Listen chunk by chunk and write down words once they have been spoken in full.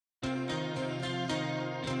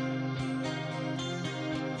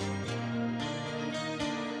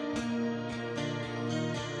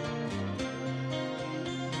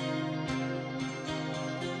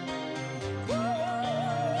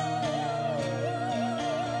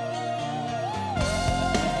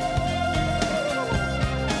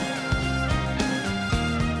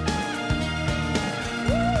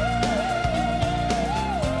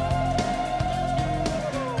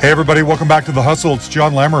everybody, welcome back to The Hustle. It's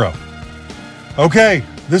John Lamoureux. Okay,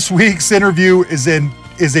 this week's interview is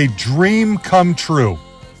a dream come true.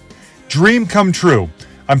 Dream come true.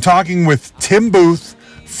 I'm talking with Tim Booth,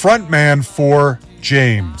 frontman for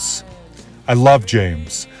James. I love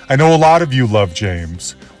James. I know a lot of you love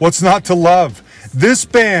James. What's not to love? This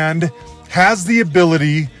band has the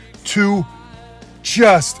ability to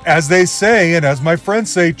just, as they say, and as my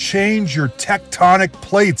friends say, change your tectonic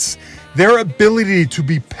plates. Their ability to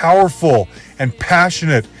be powerful and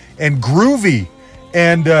passionate and groovy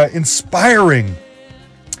and inspiring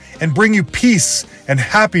and bring you peace and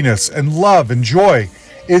happiness and love and joy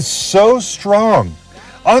is so strong.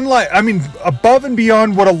 Above and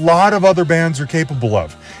beyond what a lot of other bands are capable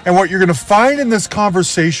of. And what you're going to find in this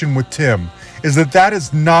conversation with Tim is that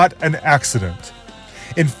is not an accident.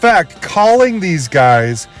 In fact, calling these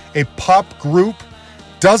guys a pop group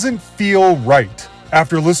doesn't feel right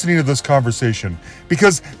after listening to this conversation,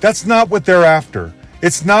 because that's not what they're after.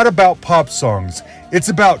 It's not about pop songs. It's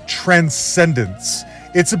about transcendence.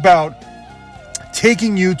 It's about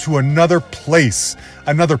taking you to another place,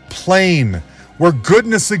 another plane where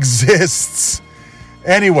goodness exists.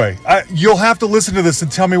 Anyway, you'll have to listen to this and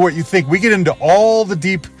tell me what you think. We get into all the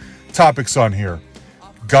deep topics on here.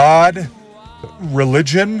 God,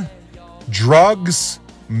 religion, drugs,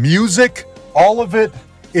 music, all of it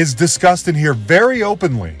is discussed in here very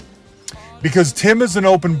openly, because Tim is an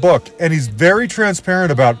open book and he's very transparent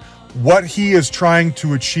about what he is trying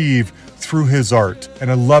to achieve through his art, and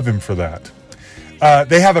I love him for that.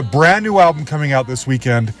 They have a brand new album coming out this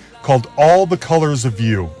weekend called All the Colors of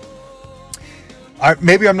You.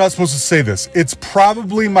 Maybe I'm not supposed to say this. It's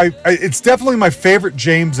definitely my favorite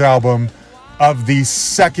James album of the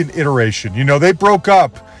second iteration. You know, they broke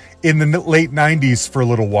up in the late 90s for a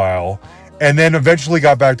little while and then eventually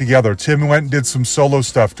got back together. Tim went and did some solo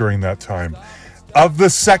stuff during that time. Of the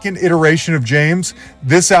second iteration of James,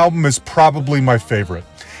 this album is probably my favorite.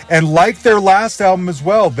 And like their last album as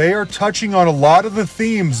well, they are touching on a lot of the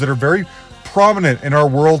themes that are very prominent in our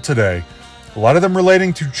world today. A lot of them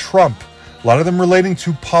relating to Trump, a lot of them relating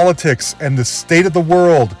to politics and the state of the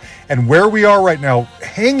world and where we are right now,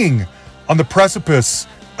 hanging on the precipice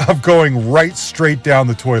of going right straight down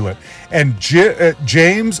the toilet. And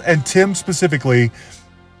James and Tim specifically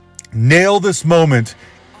nail this moment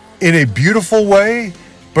in a beautiful way,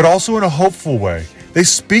 but also in a hopeful way. They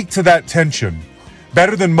speak to that tension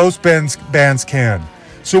better than most bands can.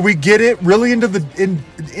 So we get it really into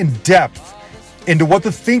in depth into what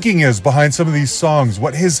the thinking is behind some of these songs,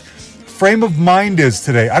 what his frame of mind is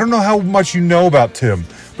today. I don't know how much you know about Tim,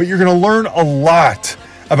 but you're going to learn a lot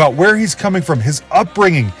about where he's coming from, his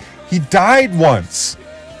upbringing. He died once.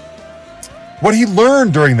 What he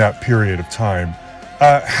learned during that period of time,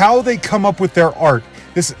 how they come up with their art.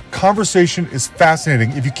 This conversation is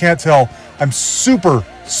fascinating. If you can't tell, I'm super,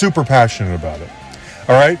 super passionate about it.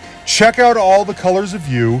 All right, check out All the Colors of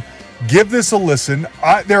You. Give this a listen.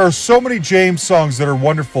 There are so many James songs that are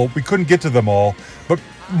wonderful. We couldn't get to them all, but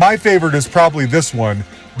my favorite is probably this one,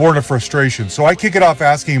 Born of Frustration. So I kick it off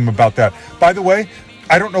asking him about that. By the way,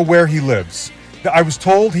 I don't know where he lives. I was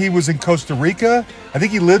told he was in Costa Rica. I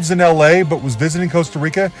think he lives in LA, but was visiting Costa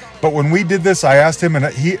Rica. But when we did this, I asked him, and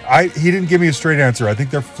he didn't give me a straight answer. I think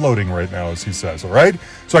they're floating right now, as he says, all right?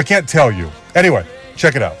 So I can't tell you. Anyway,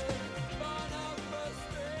 check it out.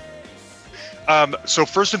 So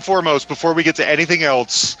first and foremost, before we get to anything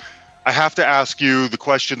else, I have to ask you the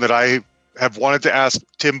question that I have wanted to ask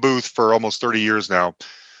Tim Booth for almost 30 years now.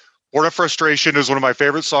 Born of Frustration is one of my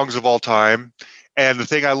favorite songs of all time. And the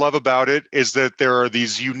thing I love about it is that there are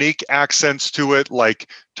these unique accents to it, like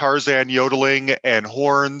Tarzan yodeling and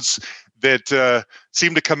horns that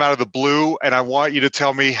seem to come out of the blue. And I want you to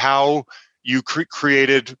tell me how you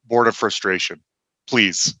created Born of Frustration,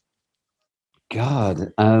 please.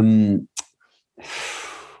 God,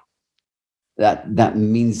 that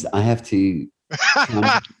means I have to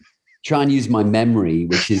try and use my memory,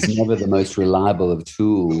 which is never the most reliable of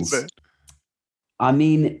tools. I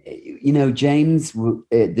mean, you know, James,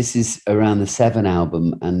 this is around the 7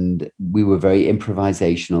 album, and we were very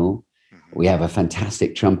improvisational. We have a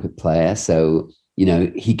fantastic trumpet player. So, you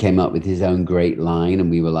know, he came up with his own great line,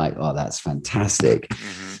 and we were like, oh, that's fantastic.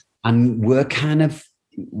 Mm-hmm. And we're kind of,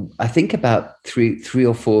 I think about three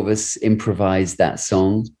or four of us improvised that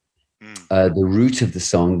song, the root of the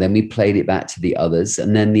song. Then we played it back to the others.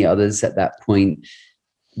 And then the others at that point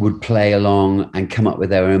would play along and come up with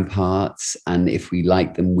their own parts. And if we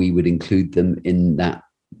liked them, we would include them in that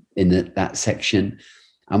section.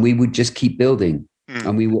 And we would just keep building.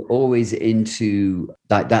 And we were always into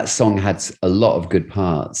that song had a lot of good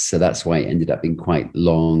parts. So that's why it ended up being quite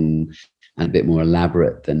long and a bit more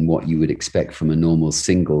elaborate than what you would expect from a normal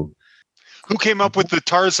single. Who came up with the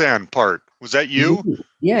Tarzan part? Was that you?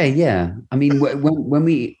 Yeah. I mean, when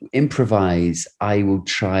we improvise, I will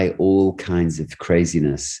try all kinds of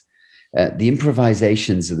craziness. The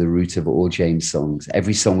improvisations are the root of all James songs.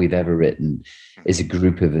 Every song we've ever written is a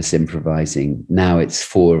group of us improvising. Now it's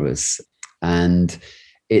 4 of us. And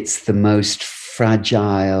it's the most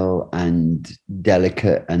fragile and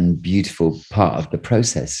delicate and beautiful part of the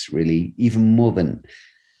process, really, even more than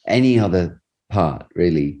any other part,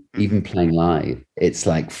 really, even playing live. It's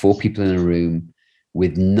like 4 people in a room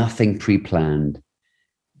with nothing pre-planned,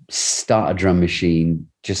 start a drum machine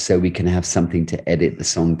just so we can have something to edit the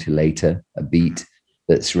song to later, a beat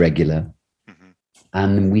that's regular.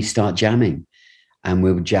 And we start jamming, and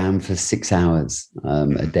we'll jam for 6 hours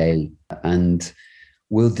a day. And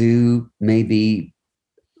we'll do maybe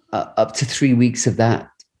up to 3 weeks of that.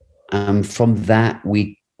 From that,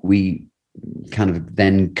 we kind of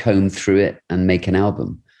then comb through it and make an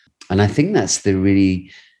album. And I think that's the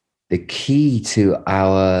key to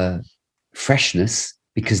our freshness,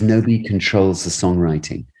 because nobody controls the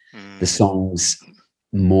songwriting. The songs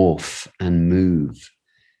morph and move.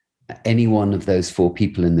 Any one of those 4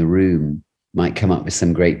 people in the room might come up with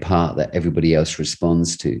some great part that everybody else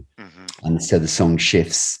responds to. And so the song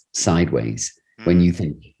shifts sideways when you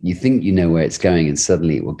think you know where it's going, and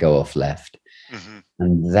suddenly it will go off left.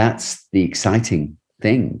 And that's the exciting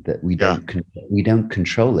thing, that we don't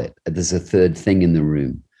control it. There's a third thing in the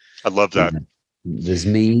room. I love that. There's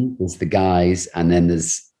me, there's the guys, and then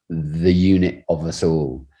there's the unit of us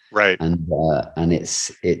all. Right. And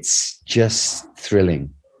it's just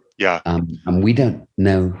thrilling. Yeah. And we don't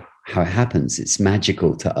know how it happens. It's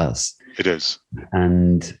magical to us. It is.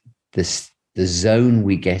 And the zone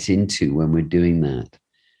we get into when we're doing that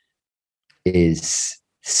is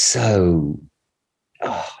so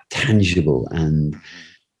tangible and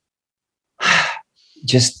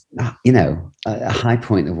just, a high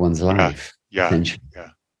point of one's life. Yeah.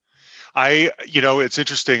 It's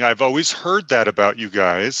interesting. I've always heard that about you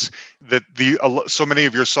guys, that so many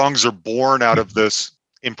of your songs are born out of this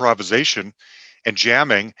improvisation and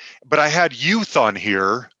jamming. But I had Youth on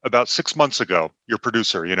here about 6 months ago, your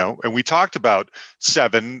producer, and we talked about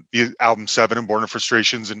the album 7 and Born of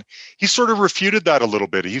Frustrations. And he sort of refuted that a little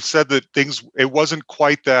bit. He said that it wasn't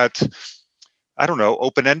quite that, I don't know,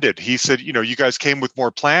 open-ended. He said, you guys came with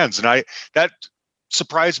more plans. And that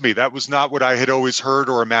surprised me. That was not what I had always heard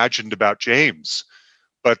or imagined about James.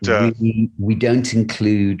 But we don't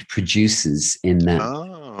include producers in that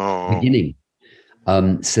beginning.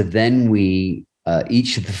 So then we,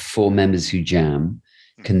 each of the 4 members who jam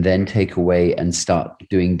can then take away and start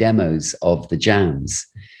doing demos of the jams.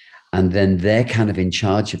 And then they're kind of in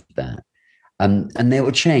charge of that. And they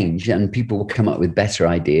will change, and people will come up with better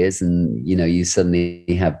ideas. And, you suddenly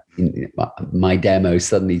have, my demo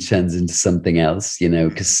suddenly turns into something else,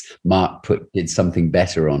 because Mark did something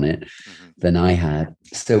better on it than I had.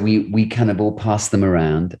 So we kind of all pass them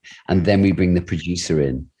around, and then we bring the producer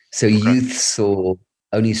in. So Youth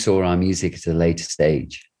only saw our music at a later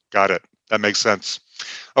stage. Got it. That makes sense.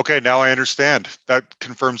 Okay, now I understand. That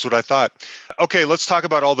confirms what I thought. Okay, let's talk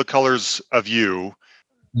about All the Colors of You.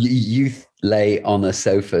 Youth lay on a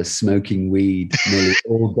sofa smoking weed nearly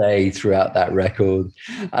all day throughout that record.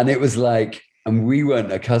 And it was like, and we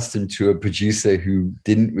weren't accustomed to a producer who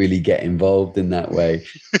didn't really get involved in that way.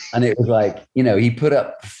 And it was like, he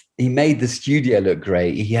made the studio look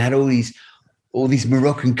great. He had all these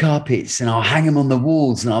Moroccan carpets, and I'll hang them on the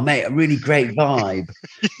walls, and I'll make a really great vibe.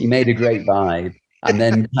 He made a great vibe, and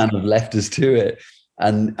then kind of left us to it.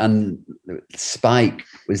 And Spike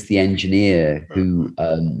was the engineer who,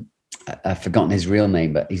 I've forgotten his real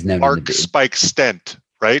name, but he's known Mark Spike Stent,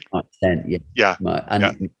 right? Mark Stent, yeah. Yeah.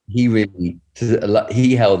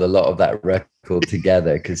 He held a lot of that record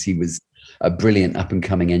together, because he was a brilliant up and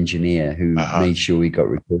coming engineer who made sure we got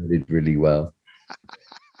recorded really well.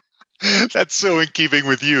 That's so in keeping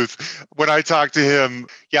with Youth. When I talked to him,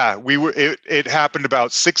 it happened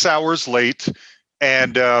about 6 hours late,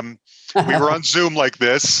 and we were on Zoom like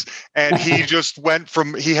this, and he just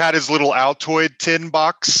he had his little Altoid tin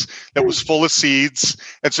box that was full of seeds.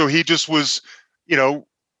 And so he just was,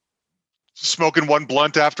 smoking one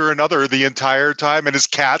blunt after another the entire time, and his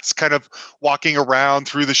cat's kind of walking around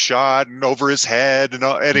through the shot and over his head. And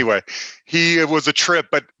anyway, it was a trip,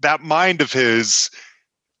 but that mind of his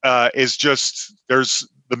is just, there's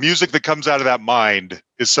the music that comes out of that mind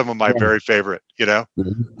is some of my very favorite,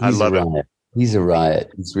 I love it. He's a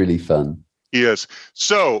riot. It's really fun. He is.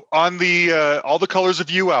 So on the All the Colors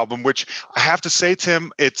of You album, which I have to say,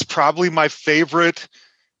 Tim, it's probably my favorite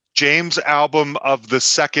James album of the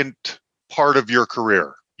second part of your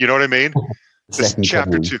career. You know what I mean? This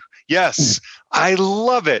chapter 2. Yes, I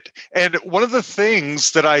love it. And one of the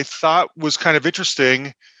things that I thought was kind of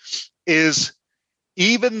interesting is,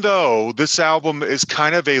 even though this album is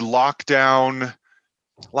kind of a lockdown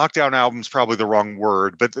album is probably the wrong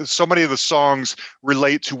word, but so many of the songs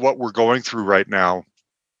relate to what we're going through right now.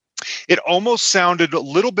 It almost sounded a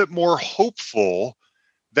little bit more hopeful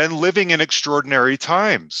than Living in Extraordinary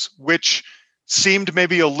Times, which seemed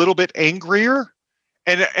maybe a little bit angrier.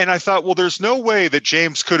 And I thought, well, there's no way that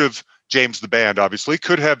James the band obviously,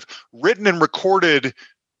 could have written and recorded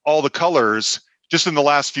All the Colors just in the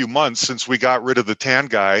last few months since we got rid of the tan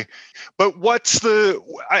guy. But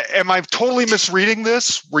am I totally misreading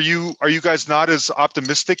this? Are you guys not as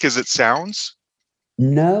optimistic as it sounds?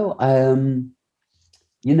 No,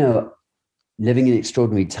 Living in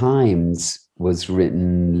Extraordinary Times was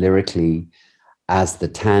written lyrically as the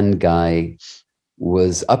tan guy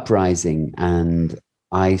was uprising, and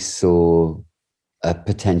I saw a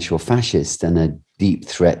potential fascist and a deep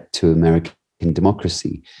threat to American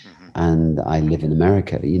democracy. Mm-hmm. And I live in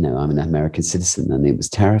America, I'm an American citizen, and it was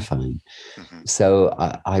terrifying. Mm-hmm. So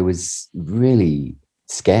I was really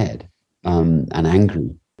scared and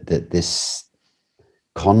angry that this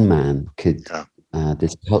con man could,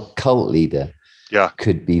 this cult leader,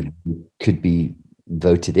 could be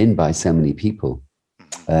voted in by so many people.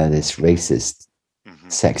 This racist,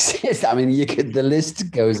 sexist. I mean, the list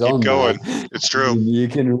goes on. Keep going. Man. It's true. You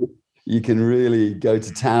can really go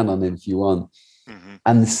to town on it if you want. Mm-hmm.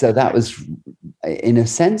 And so that was, in a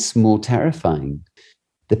sense, more terrifying.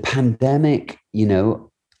 The pandemic,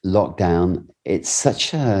 lockdown, it's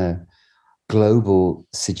such a global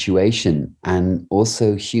situation. And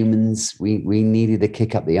also humans, we needed a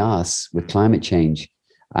kick up the arse with climate change.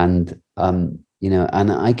 And, and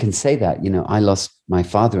I can say that, I lost my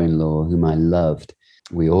father-in-law, whom I loved.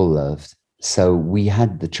 We all loved. So we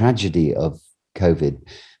had the tragedy of COVID,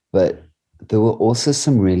 but there were also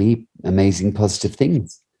some really amazing positive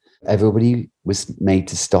things. Everybody was made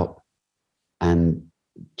to stop and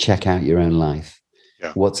check out your own life.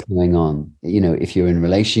 Yeah. What's going on? If you're in a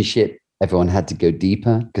relationship, everyone had to go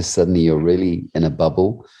deeper because suddenly you're really in a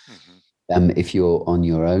bubble. Mm-hmm. If you're on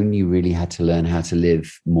your own, you really had to learn how to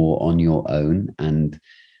live more on your own and,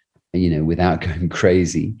 without going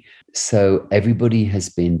crazy. So everybody has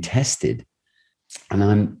been tested.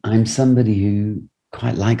 And I'm somebody who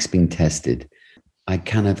quite likes being tested. I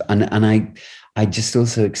kind of, and I just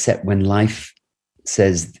also accept when life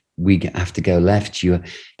says we have to go left,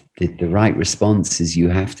 the right response is you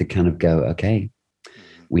have to kind of go, okay,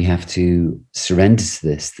 we have to surrender to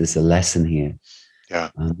this. There's a lesson here. Yeah.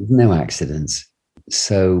 There's no accidents.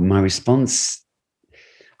 So my response,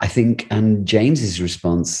 I think, and James's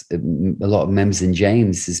response, a lot of members in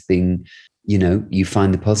James has been, you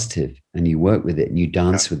find the positive and you work with it and you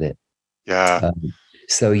dance with it. Yeah.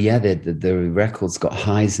 The record's got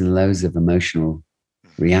highs and lows of emotional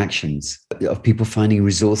reactions, of people finding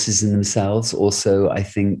resources in themselves. Also, I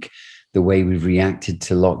think the way we've reacted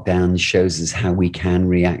to lockdown shows us how we can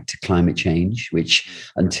react to climate change, which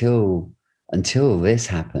until this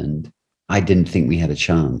happened, I didn't think we had a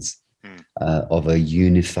chance of a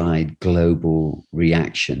unified global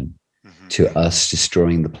reaction to us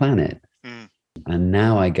destroying the planet. And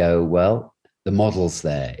now I go, well, the model's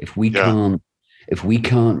there. If we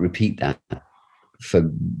can't repeat that for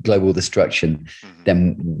global destruction,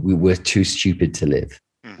 then we were too stupid to live,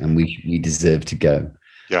 and we deserve to go.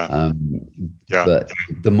 But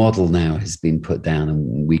the model now has been put down,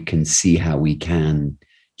 and we can see how we can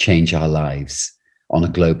change our lives on a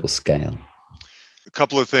global scale. A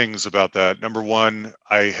couple of things about that. Number one,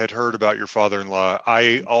 I had heard about your father-in-law.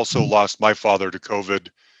 I also lost my father to COVID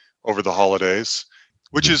over the holidays,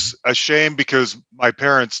 which is a shame because my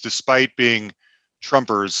parents, despite being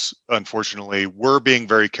Trumpers, unfortunately, were being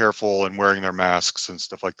very careful and wearing their masks and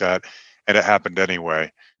stuff like that, and it happened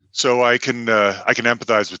anyway. So I can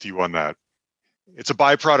empathize with you on that. It's a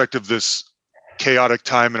byproduct of this chaotic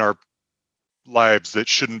time in our lives that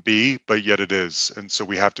shouldn't be, but yet it is, and so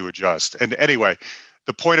we have to adjust. And anyway,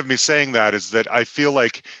 the point of me saying that is that I feel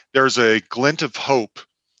like there's a glint of hope,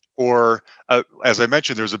 or as I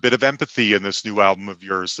mentioned, there's a bit of empathy in this new album of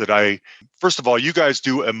yours that first of all, you guys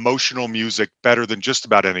do emotional music better than just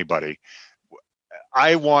about anybody.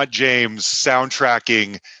 I want James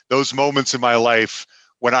soundtracking those moments in my life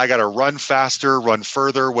when I got to run faster, run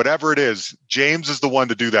further, whatever it is. James is the one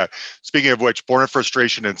to do that. Speaking of which, Born of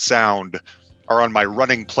Frustration and Sound are on my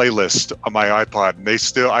running playlist on my iPod, and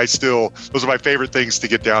those are my favorite things to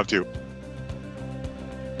get down to.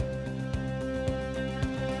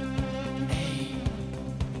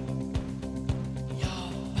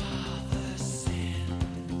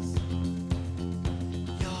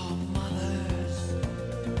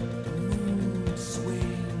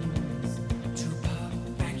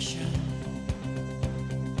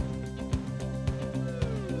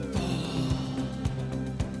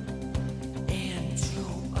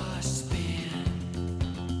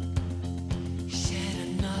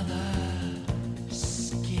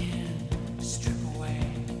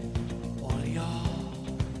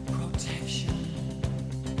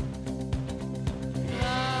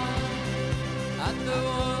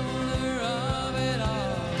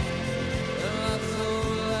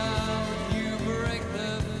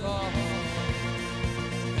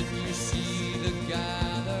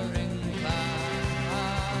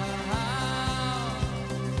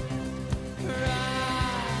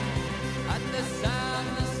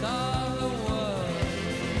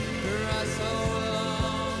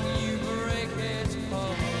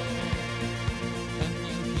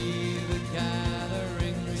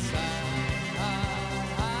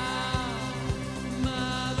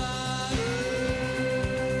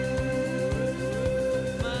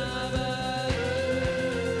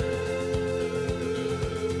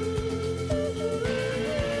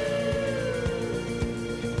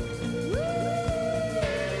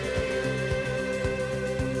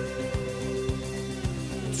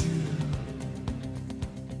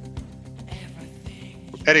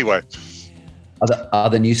 Anyway. Are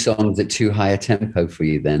the new songs at too high a tempo for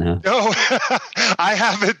you then, huh? No, I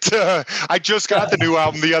haven't. I just got the new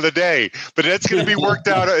album the other day, but it's going to be worked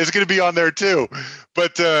out. It's going to be on there too.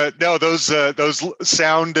 But no, those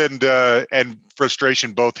sound and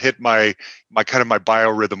frustration both hit my kind of my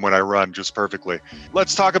biorhythm when I run just perfectly.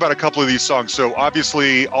 Let's talk about a couple of these songs. So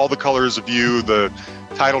obviously, All the Colors of You, the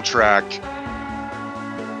title track.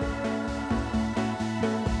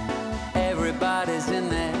 Everybody's in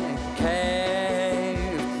there.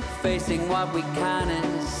 Facing what we can't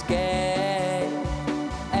escape.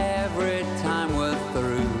 Every time we're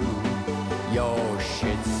through, your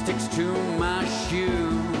shit sticks to my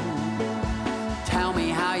shoe. Tell me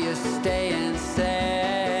how you're staying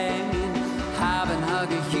sane. Haven't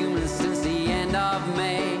hugged a human since the end of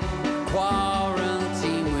May.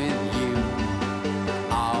 Quarantine with you.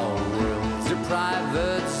 Our world's a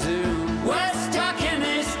private zoo. We're stuck in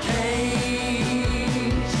this cage.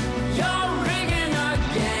 You're rigging a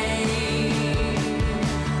game.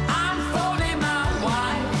 I'm folding my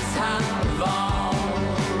whites have all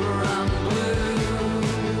run blue.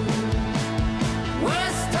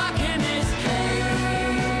 We're stuck in this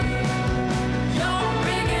cage. You're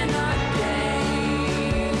rigging a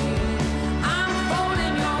game. I'm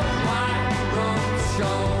folding your white robe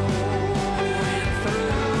showing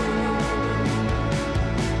through.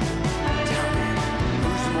 Tell me,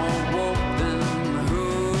 who's more woke than who?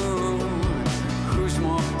 Who's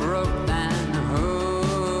more broke than who?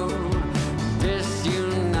 This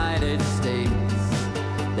United States,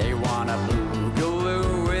 they wanna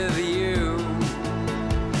boogaloo with you.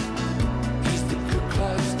 He's the Ku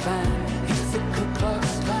Klux Klan. He's the Ku Klux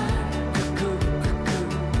Klan. Cuckoo, cuckoo,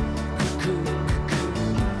 cuckoo,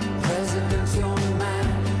 cuckoo. President's your man.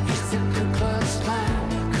 He's the Ku Klux Klan.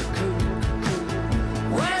 Cuckoo, cuckoo.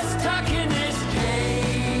 We're stuck in this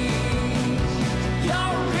cage.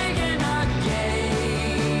 You're rigging a game.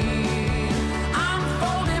 I'm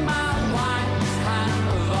folding my whites have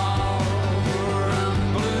all run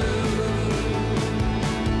blue.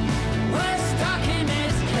 We're stuck in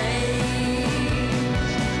this cage.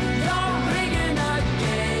 You're rigging a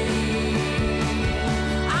game.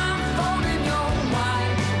 I'm folding your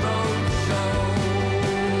white robe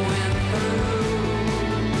showing through.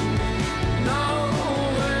 No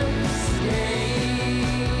escape.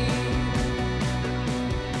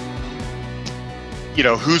 You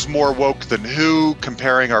know, who's more woke than who,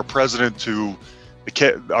 comparing our president to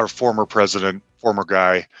our former president, former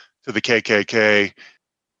guy, to the KKK.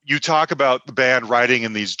 You talk about the band writing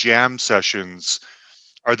in these jam sessions.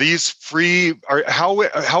 Are these free?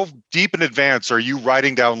 How deep in advance are you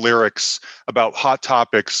writing down lyrics about hot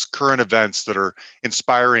topics, current events that are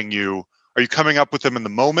inspiring you? Are you coming up with them in the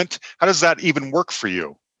moment? How does that even work for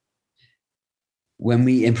you? When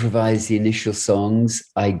we improvise the initial songs,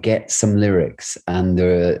 I get some lyrics, and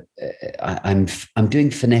I'm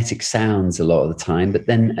doing phonetic sounds a lot of the time, but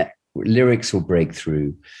then lyrics will break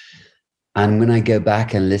through. And when I go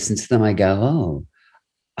back and listen to them, I go, oh,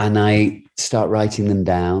 and I start writing them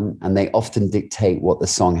down, and they often dictate what the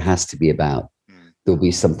song has to be about. There'll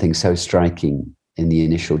be something so striking in the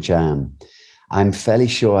initial jam. I'm fairly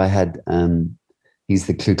sure I had, he's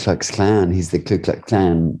the Ku Klux Klan, he's the Ku Klux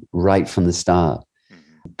Klan right from the start.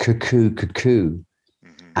 Cuckoo, cuckoo.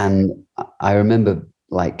 And I remember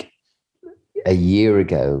like a year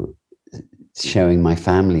ago showing my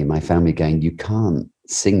family going, you can't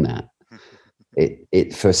sing that.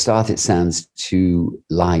 It for a start, it sounds too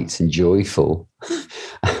light and joyful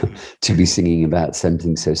to be singing about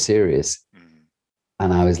something so serious.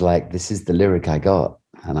 And I was like, this is the lyric I got.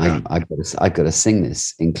 And I got to sing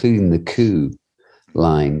this, including the coup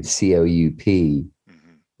line, COUP,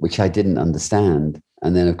 which I didn't understand.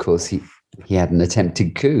 And then, of course, he had an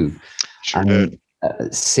attempted coup. Sure and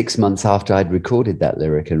did. 6 months after I'd recorded that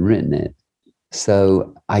lyric and written it.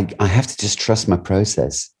 So I have to just trust my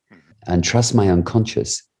process and trust my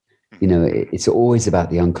unconscious. You know, it's always about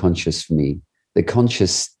the unconscious for me. The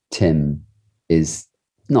conscious Tim is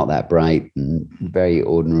not that bright and very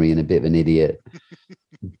ordinary and a bit of an idiot.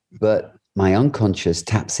 But my unconscious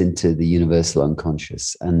taps into the universal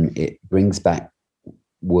unconscious, and it brings back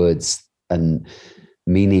words and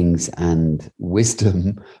meanings and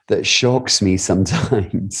wisdom that shocks me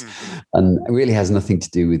sometimes and really has nothing to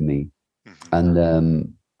do with me.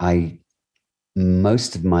 And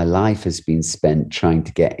most of my life has been spent trying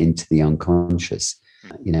to get into the unconscious.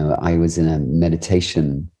 You know, I was in a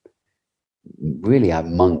meditation, really a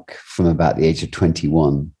monk from about the age of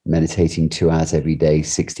 21, meditating 2 hours every day,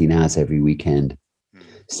 16 hours every weekend,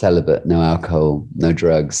 celibate, no alcohol, no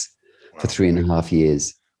drugs, for 3.5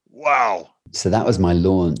 years. Wow. So that was my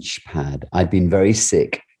launch pad. I'd been very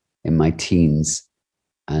sick in my teens,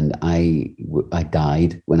 and I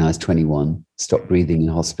died when I was 21, stopped breathing in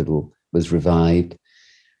hospital, was revived,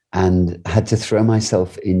 and had to throw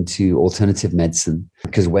myself into alternative medicine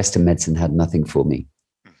because Western medicine had nothing for me.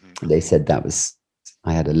 Mm-hmm. They said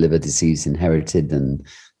I had a liver disease inherited and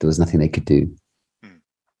there was nothing they could do.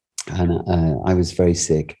 And I was very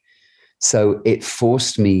sick. So it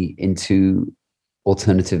forced me into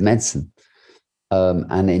alternative medicine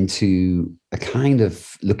and into a kind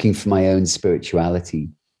of looking for my own spirituality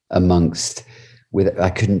I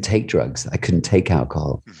couldn't take drugs. I couldn't take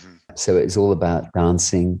alcohol. Mm-hmm. So it's all about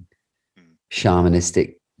dancing,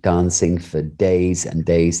 shamanistic dancing for days and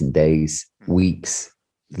days and days, weeks.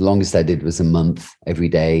 The longest I did was a month, every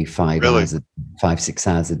day, 5, 6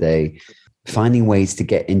 hours a day, finding ways to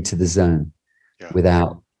get into the zone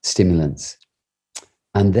without stimulants.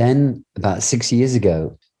 And then about 6 years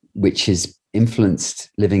ago, which has influenced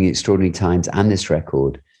Living Extraordinary Times and this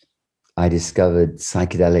record, I discovered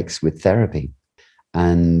psychedelics with therapy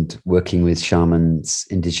and working with shamans,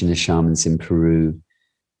 indigenous shamans in Peru,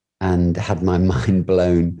 and had my mind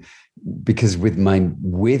blown because with my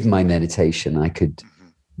meditation, I could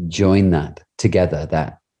join that together,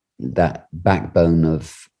 that backbone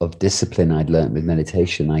of discipline I'd learned with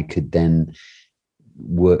meditation. I could then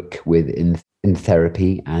work with in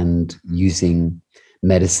therapy and using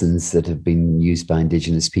medicines that have been used by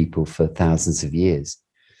indigenous people for thousands of years.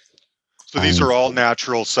 So these are all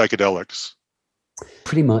natural psychedelics?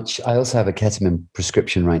 Pretty much. I also have a ketamine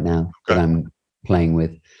prescription right now that I'm playing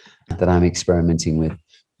with, that I'm experimenting with.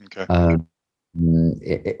 Okay.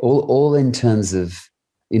 All in terms of,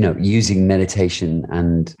 using meditation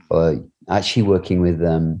and actually working with,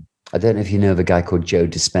 I don't know if you know of a guy called Joe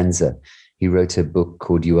Dispenza. He wrote a book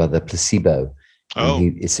called You Are the Placebo.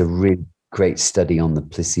 It's a really great study on the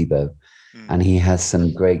placebo. And he has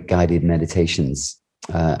some great guided meditations.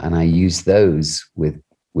 And I use those with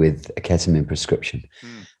a ketamine prescription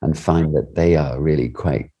and find that they are really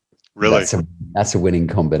quite, that's a winning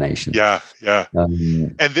combination. Yeah.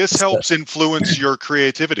 And this helps influence your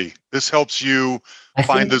creativity. This helps you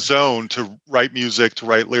find the zone to write music, to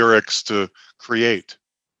write lyrics, to create.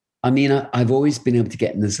 I mean, I've always been able to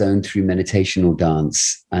get in the zone through meditation or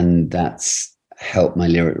dance, and that's helped my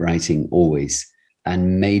lyric writing always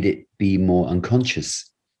and made it be more unconscious.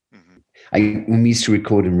 When we used to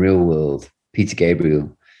record in Real World, Peter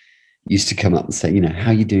Gabriel used to come up and say,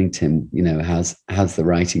 how are you doing, Tim? How's the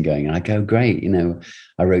writing going? And I go, great.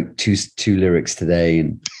 I wrote two lyrics today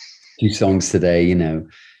and 2 songs today, And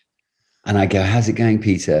I go, how's it going,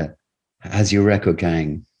 Peter? How's your record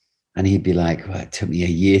going? And he'd be like, well, it took me a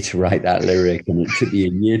year to write that lyric, and it took me a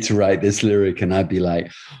year to write this lyric. And I'd be like,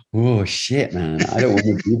 oh shit, man, I don't want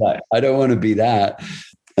to do that. I don't want to be that.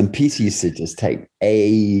 And Peter used to just take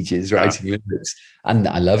ages writing lyrics. And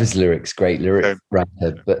I love his lyrics, great lyric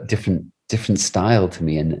writer, but different style to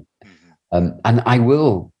me. And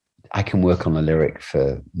I can work on a lyric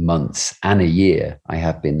for months and a year. I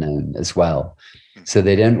have been known as well. So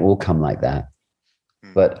they don't all come like that.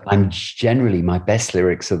 But my best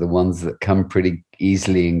lyrics are the ones that come pretty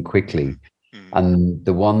easily and quickly. And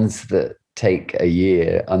the ones that take a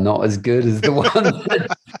year are not as good as the ones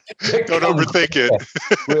that don't overthink it.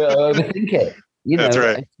 We'll overthink it. That's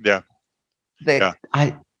right. Yeah.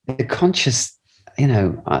 The conscious, the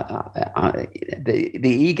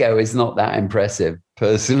ego is not that impressive.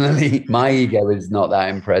 Personally, my ego is not that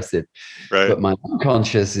impressive. Right. But my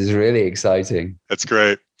unconscious is really exciting. That's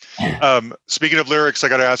great. Speaking of lyrics, I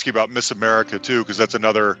got to ask you about Miss America too, because that's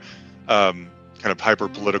another kind of hyper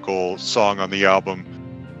political song on the album.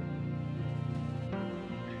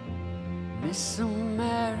 Miss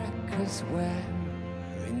America's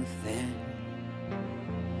wearing thin.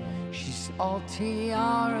 She's all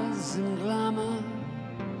tiaras and glamour.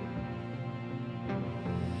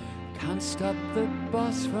 Can't stop the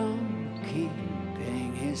boss from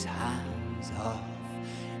keeping his hands off.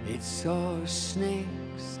 It's all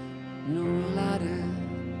snakes, no ladder.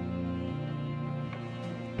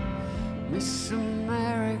 Miss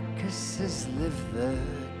America says live the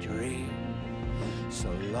dream, so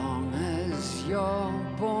long as you're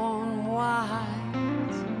born white.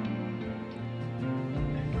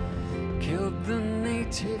 Killed the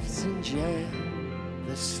natives and jailed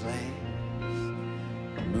the slaves.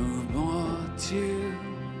 Move more to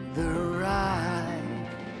the right.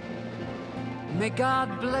 May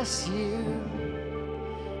God bless you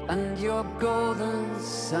and your golden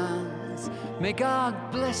sons. May God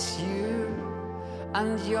bless you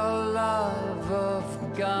and your love of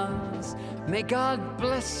guns. May God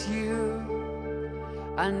bless you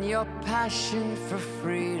and your passion for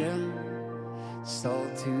freedom.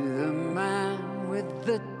 sold to the man with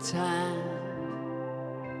the tan.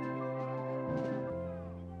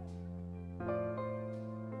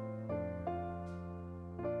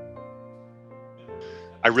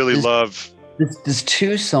 I really love. There's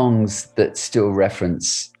two songs that still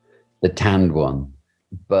reference the tanned one,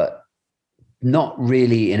 but not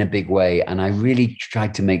really in a big way. And I really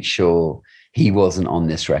tried to make sure he wasn't on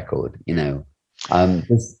this record. You know,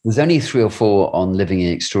 there's only 3 or 4 on Living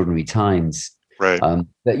in Extraordinary Times. Right.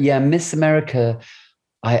 But yeah, Miss America,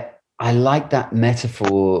 I like that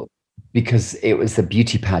metaphor because it was the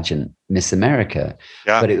beauty pageant, Miss America.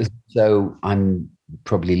 Yeah. But it was so I'm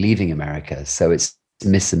probably leaving America, so it's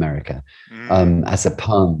Miss America as a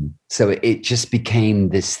pun. So it just became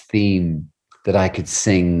this theme that I could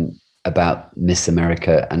sing about Miss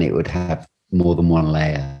America, and it would have more than one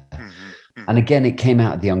layer. And again, it came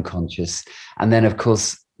out of the unconscious. And then, of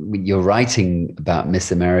course, you're writing about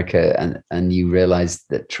Miss America, and you realize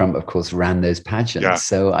that Trump, of course, ran those pageants. Yeah.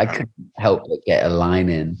 So I couldn't help but get a line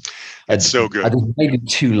in. It's so good. There's maybe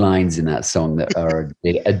 2 lines in that song that are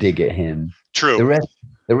a dig at him. True.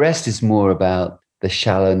 The rest is more about the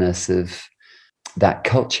shallowness of that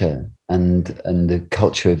culture and the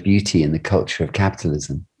culture of beauty and the culture of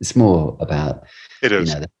capitalism. It's more about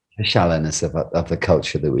the shallowness of the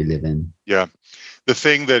culture that we live in. Yeah. The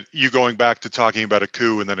thing that you going back to talking about a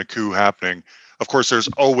coup and then a coup happening, of course, there's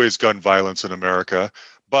always gun violence in America,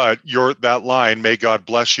 but that line, may God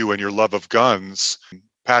bless you and your love of guns,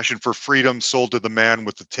 passion for freedom sold to the man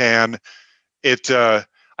with the tan.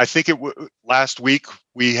 I think last week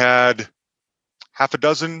we had half a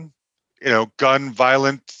dozen, gun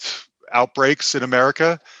violent outbreaks in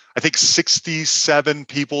America. I think 67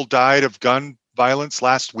 people died of gun violence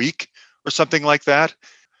last week or something like that.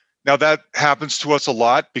 Now that happens to us a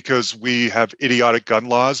lot because we have idiotic gun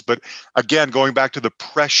laws. But again, going back to the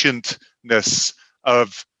prescientness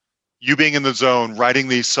of you being in the zone, writing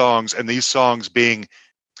these songs, and these songs being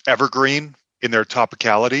evergreen in their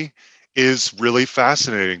topicality is really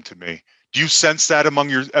fascinating to me. Do you sense that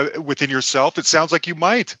within yourself? It sounds like you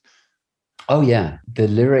might. Oh yeah, the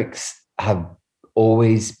lyrics have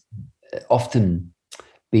often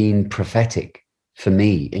been prophetic for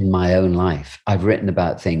me in my own life. I've written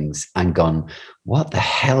about things and gone, what the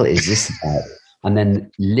hell is this about? And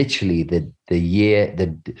then literally the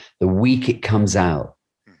week it comes out,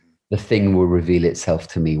 the thing will reveal itself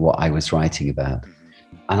to me, what I was writing about.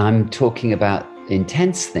 And I'm talking about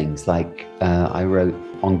intense things like I wrote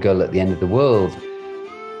on Girl at the End of the World.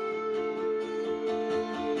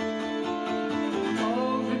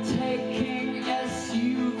 Overtaking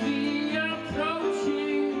SUV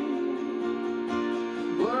approaching.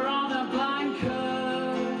 We're on a blind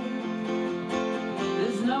curve.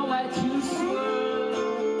 There's nowhere to swerve.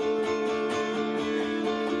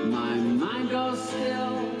 My mind goes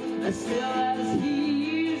still as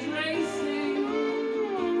he's racing.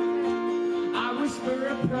 I whisper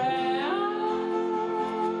a prayer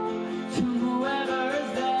to whoever is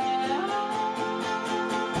there.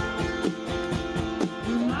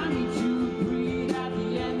 Remind me to breathe at the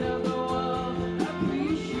end of the world.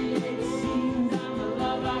 Appreciate the scenes and the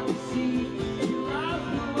love I receive. To love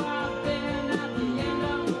who I've been at the end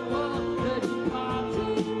of the world. The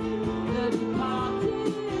departed.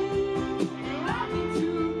 Remind me to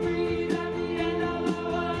breathe at the end of the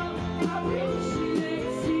world. Appreciate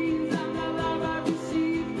the scenes and the love I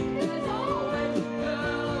receive. There's always a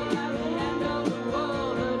girl at the end of the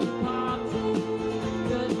world.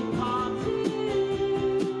 The departed.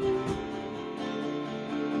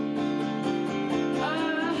 A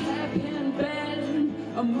hairpin bend,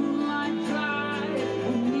 a moonlight drive, a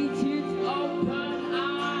meteor's open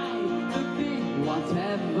eye, the big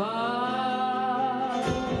whatever.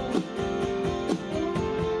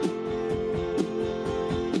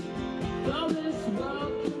 Though this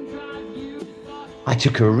world can drive you I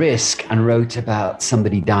took a risk and wrote about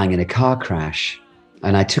somebody dying in a car crash.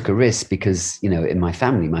 And I took a risk because, in my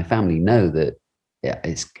family know that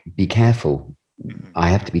be careful. I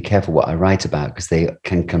have to be careful what I write about because they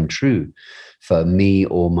can come true for me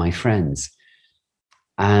or my friends.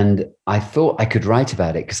 And I thought I could write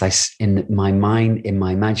about it because in my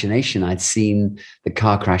imagination, I'd seen the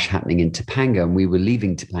car crash happening in Topanga and we were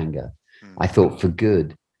leaving Topanga. I thought for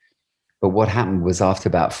good. But what happened was after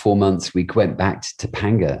about 4 months, we went back to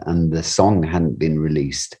Topanga and the song hadn't been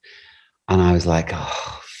released. And I was like,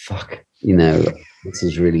 oh, fuck, this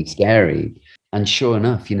is really scary. And sure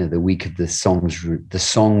enough, the week of the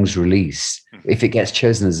song's release, if it gets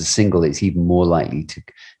chosen as a single, it's even more likely to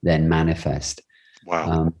then manifest.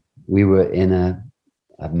 Wow. We were in a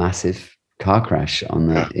massive car crash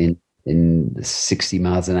in in 60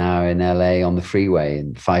 miles an hour in LA on the freeway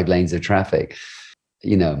and 5 lanes of traffic.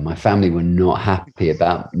 You know, my family were not happy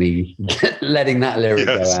about me letting that lyric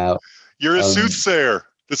go out. You're a soothsayer.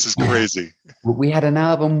 This is crazy. We had an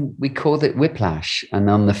album, we called it Whiplash. And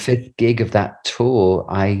on the 5th gig of that tour,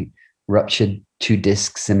 I ruptured 2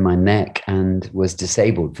 discs in my neck and was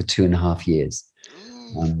disabled for 2.5 years.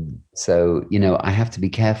 So, you know, I have to be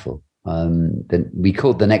careful. We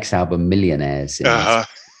called the next album Millionaires.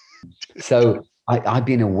 So I've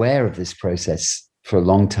been aware of this process for a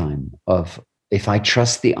long time of, if I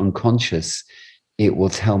trust the unconscious, it will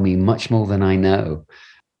tell me much more than I know.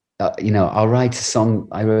 You know, I'll write a song.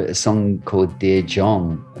 I wrote a song called Dear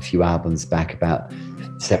John a few albums back about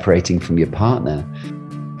separating from your partner.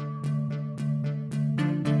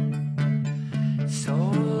 So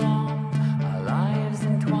long, our lives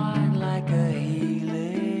entwine like a helix.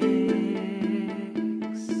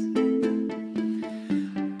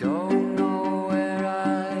 Don't know where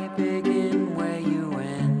I begin, where you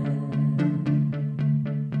end.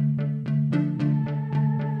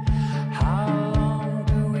 How long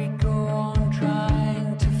do we go on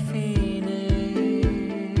trying to phoenix?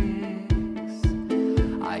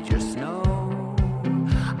 I just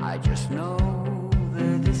know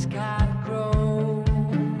that this can't grow.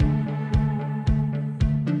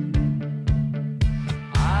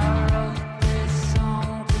 I wrote this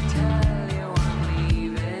song to tell you I'm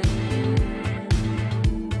leaving.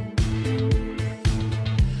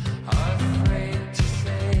 Afraid to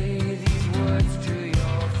say these words to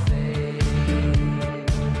your face.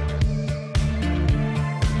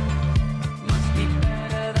 Must be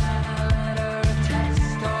better than a letter, a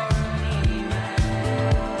text, or an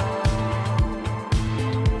email.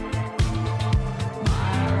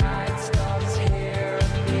 My ride stops here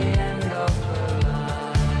at the end of the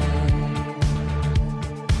line.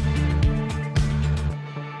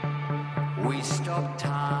 We stopped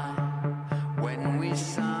time when we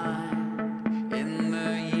signed in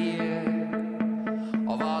the year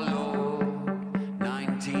of our Lord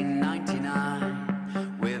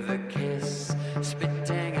 1999, with a kiss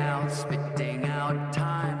spitting out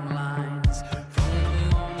timelines from the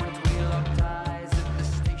moment we locked eyes at the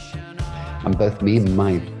station. And both me and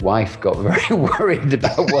my wife got very worried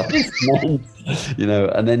about what this meant, you know,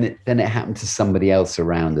 and then it happened to somebody else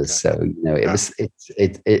around us. So, you know,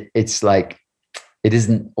 it's like, it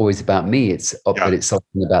isn't always about me. But it's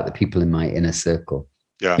often about the people in my inner circle.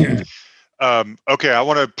 Yeah. Okay, I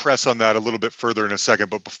want to press on that a little bit further in a second.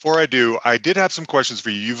 But before I do, I did have some questions for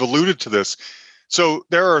you. You've alluded to this. So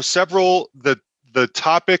there are several, the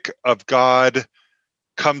topic of God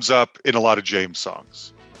comes up in a lot of James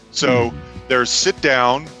songs. So there's Sit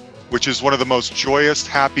Down, which is one of the most joyous,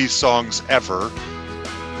 happy songs ever.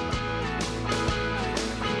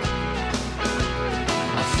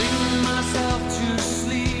 I sing myself to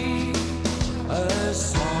sleep, a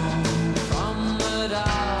song from the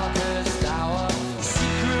darkest hour,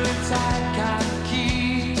 secrets I can't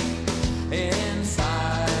keep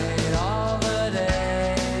inside of a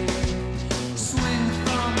day. Swing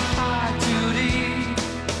from high to deep,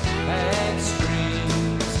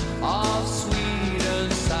 extremes of sweet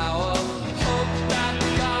and sour. Hope that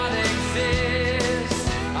God exists.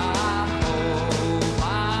 I hope,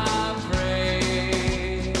 I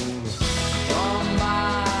pray. Drawn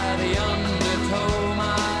by the undertow,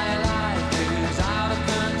 my life is out of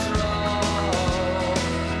control.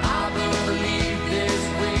 I believe this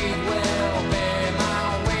weight will bear my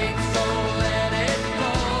weight, so let it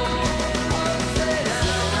go. Oh, sit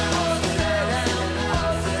down,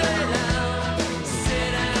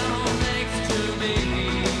 sit down next to me.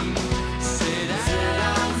 Sit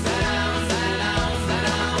down,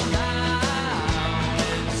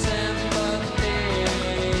 sympathy.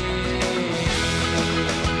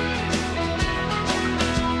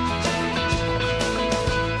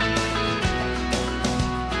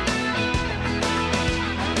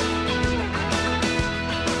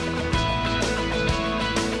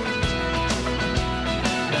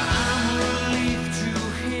 I'm relieved to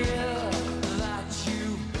hear that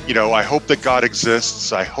You know, I hope that God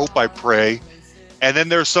exists. I hope, I pray. And then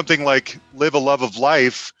there's something like Live a Love of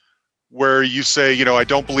Life, where you say, you know, I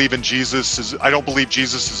don't believe Jesus is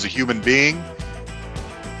a human being.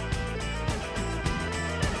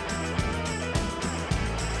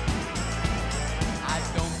 I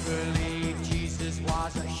don't believe Jesus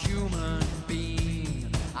was a human being.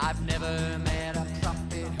 I've never met a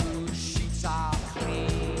prophet whose sheets are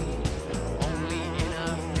clean. Only in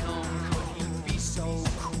a film could he be so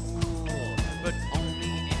cool, but only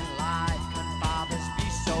in life can fathers be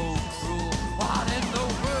so cruel. What in the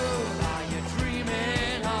world are you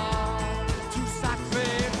dreaming of to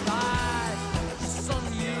sacrifice?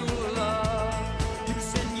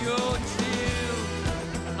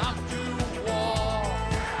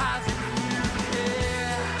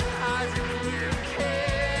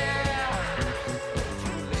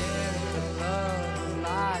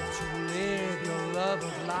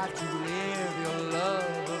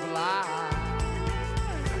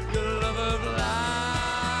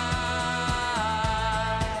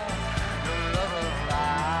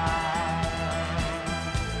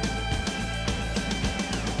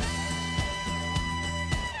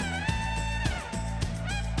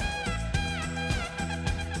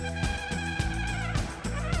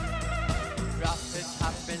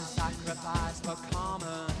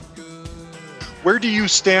 Where do you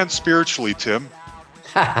stand spiritually, Tim?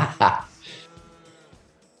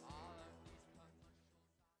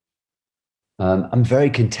 I'm very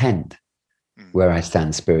content where I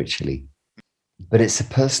stand spiritually, but it's a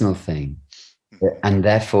personal thing. And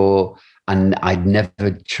therefore, and I'd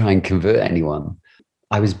never try and convert anyone.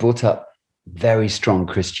 I was brought up very strong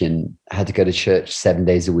Christian, had to go to church 7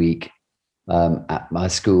 days a week at my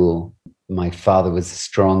school. My father was a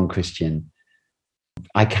strong Christian.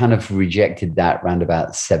 I kind of rejected that around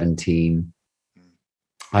about 17.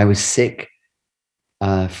 I was sick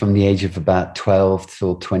from the age of about 12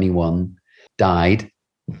 till 21, died.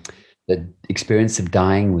 The experience of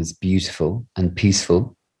dying was beautiful and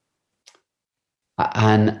peaceful.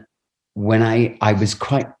 And when I was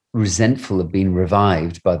quite resentful of being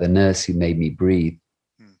revived by the nurse who made me breathe.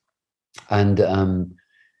 And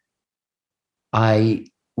I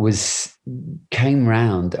came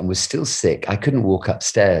round and was still sick. I couldn't walk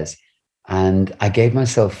upstairs. And I gave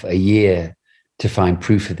myself a year to find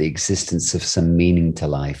proof of the existence of some meaning to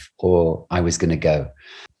life, or I was going to go.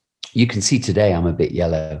 You can see today I'm a bit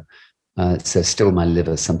yellow. So still my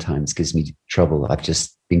liver sometimes gives me trouble. I've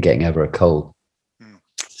just been getting over a cold.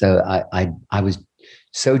 So I was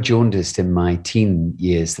so jaundiced in my teen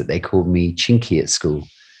years that they called me Chinky at school.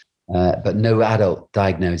 But no adult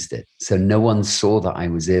diagnosed it. So no one saw that I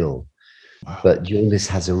was ill. Wow. But jaundice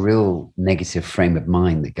has a real negative frame of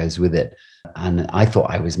mind that goes with it. And I thought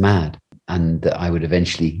I was mad and that I would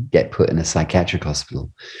eventually get put in a psychiatric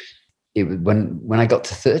hospital. When I got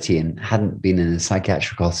to 30 and hadn't been in a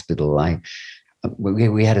psychiatric hospital,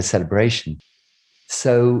 we had a celebration.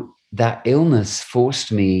 So that illness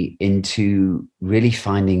forced me into really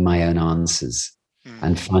finding my own answers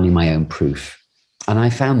and finding my own proof. And I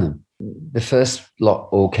found them. The first lot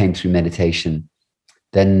all came through meditation,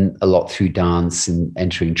 then a lot through dance and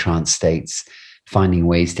entering trance states, finding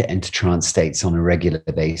ways to enter trance states on a regular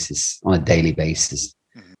basis, on a daily basis.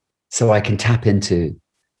 So I can tap into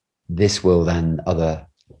this world and other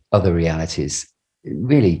realities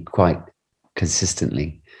really quite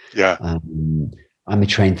consistently. Yeah. I'm a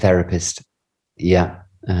trained therapist. Yeah.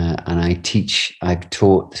 And I've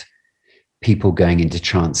taught people going into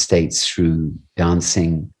trance states through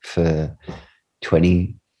dancing for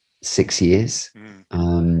 26 years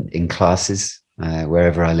in classes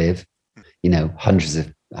wherever I live.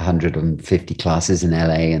 150 classes in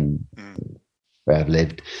LA and where I've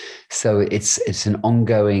lived. So it's an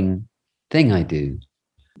ongoing thing I do.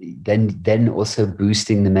 Then also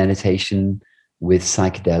boosting the meditation with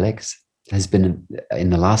psychedelics has been in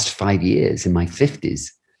the last 5 years, in my 50s,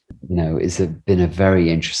 been a very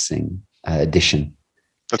interesting addition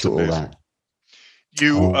That's to amazing. all that.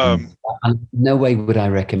 You no way would I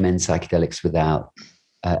recommend psychedelics without.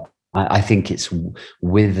 I think it's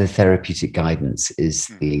with the therapeutic guidance is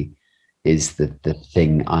the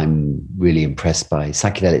thing I'm really impressed by.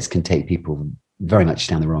 Psychedelics can take people very much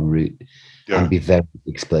down the wrong route and be very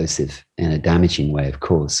explosive in a damaging way, of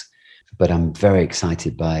course. But I'm very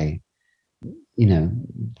excited by,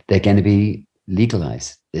 they're going to be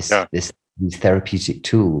legalized. These therapeutic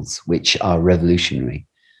tools, which are revolutionary,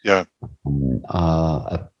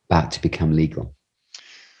 are about to become legal.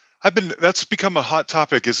 That's become a hot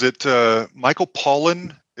topic. Is it Michael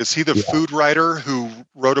Pollan? Is he the food writer who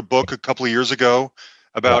wrote a book a couple of years ago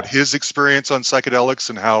about his experience on psychedelics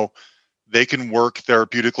and how they can work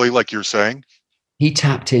therapeutically, like you're saying? He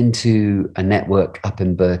tapped into a network up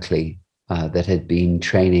in Berkeley that had been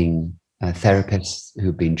training therapists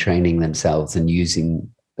who've been training themselves and using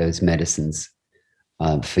those medicines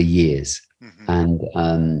for years. And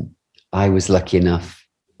I was lucky enough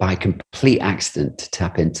by complete accident to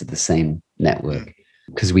tap into the same network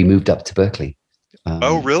because we moved up to Berkeley.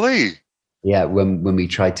 Oh, really? Yeah, when we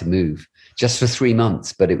tried to move just for 3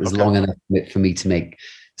 months, but it was long enough for me to make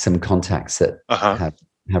some contacts that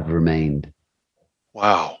have remained.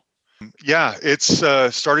 Wow. Yeah, it's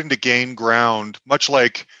starting to gain ground, much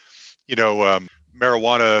like,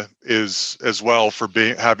 marijuana is as well for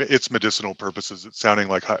having its medicinal purposes. It's sounding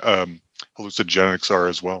like hallucinogenics are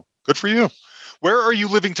as well. Good for you. Where are you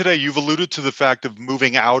living today? You've alluded to the fact of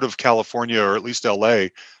moving out of California, or at least LA,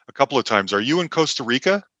 a couple of times. Are you in Costa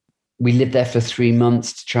Rica? We lived there for 3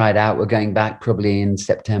 months to try it out. We're going back probably in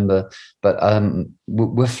September, but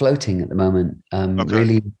we're floating at the moment.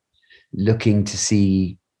 Really looking to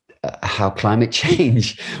see how climate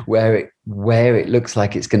change, where it looks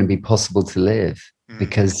like it's going to be possible to live,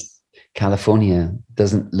 because California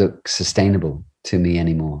doesn't look sustainable to me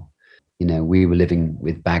anymore. We were living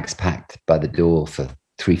with bags packed by the door for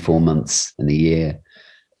 3-4 months in a year.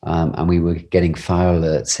 And we were getting fire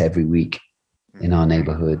alerts every week in our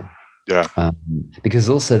neighborhood. Yeah. Because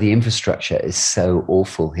also the infrastructure is so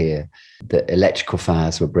awful here that electrical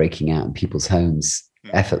fires were breaking out in people's homes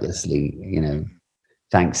effortlessly,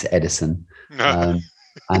 thanks Edison,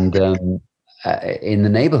 and in the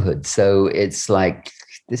neighborhood. So it's like,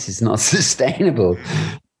 this is not sustainable.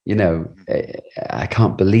 I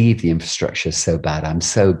can't believe the infrastructure is so bad. I'm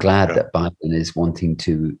so glad that Biden is wanting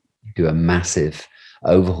to do a massive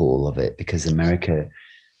overhaul of it, because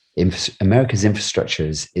America's infrastructure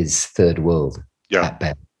is third world at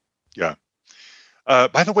best. Yeah.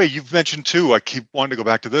 By the way, you've mentioned too, I keep wanting to go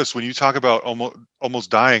back to this. When you talk about almost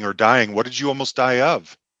dying or dying, what did you almost die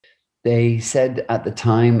of? They said at the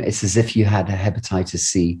time, it's as if you had a hepatitis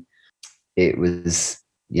C. It was,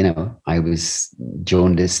 I was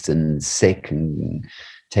jaundiced and sick and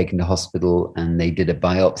taken to hospital, and they did a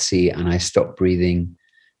biopsy and I stopped breathing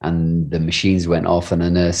and the machines went off and a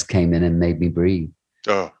nurse came in and made me breathe.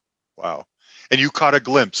 Oh, wow. And you caught a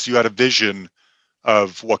glimpse, you had a vision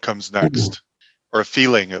of what comes next, or a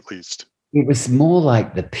feeling at least. It was more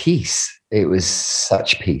like the peace. It was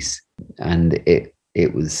such peace, and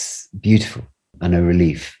it was beautiful and a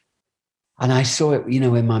relief. And I saw it,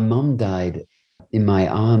 when my mum died in my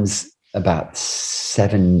arms about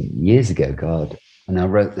 7 years ago, God. And I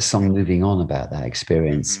wrote the song Moving On about that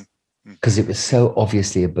experience, because it was so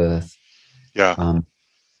obviously a birth. Yeah.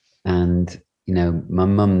 And, my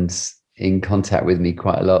mum's in contact with me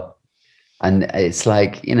quite a lot. And it's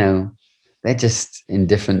like, they're just in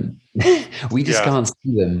different, we just can't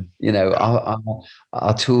see them.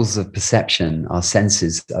 Our tools of perception, our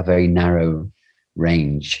senses are very narrow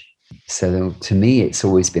range. So to me, it's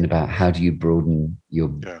always been about, how do you broaden your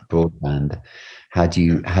broadband? How do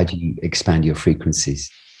you expand your frequencies?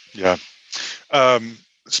 Yeah.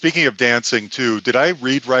 Speaking of dancing too, did I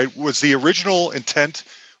read right? Was the original intent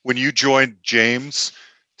when you joined James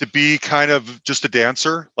to be kind of just a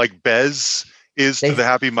dancer, like Bez is to the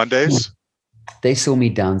Happy Mondays? They saw me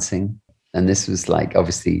dancing, and this was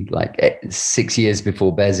obviously 6 years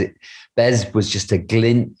before Bez. Bez was just a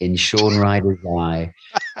glint in Shaun Ryder's eye.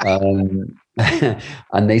 And the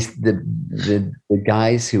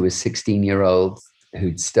guys who were 16-year-olds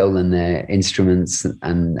who'd stolen their instruments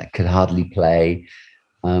and could hardly play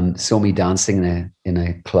saw me dancing in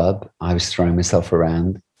a club. I was throwing myself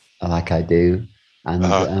around like I do,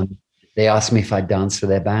 and they asked me if I'd dance for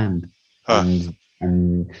their band. And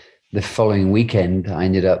the following weekend,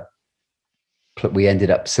 we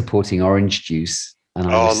ended up supporting Orange Juice. And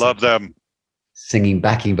I love them. Singing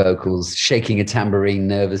backing vocals, shaking a tambourine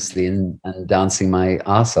nervously, and dancing my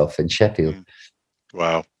ass off in Sheffield.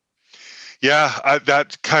 Wow. Yeah,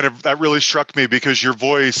 that really struck me, because your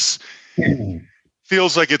voice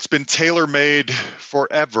feels like it's been tailor-made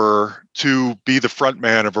forever to be the front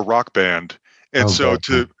man of a rock band. And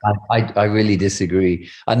I really disagree.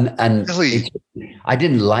 And really? I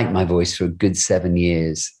didn't like my voice for a good 7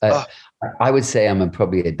 years. I would say I'm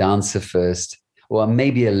probably a dancer first, or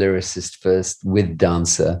maybe a lyricist first with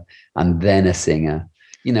dancer, and then a singer.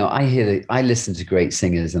 I listen to great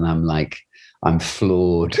singers and I'm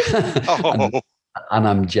floored and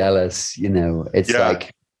I'm jealous. It's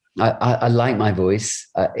like, I like my voice.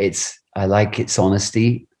 I like its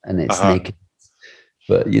honesty and its naked.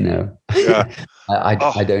 But I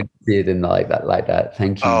don't see it in like that.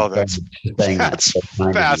 Thank you. Oh, that's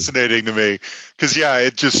fascinating to me, because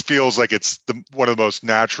it just feels like it's one of the most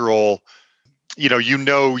natural. You're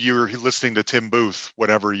listening to Tim Booth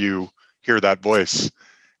whenever you hear that voice.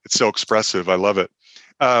 It's so expressive. I love it.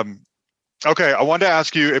 Okay, I wanted to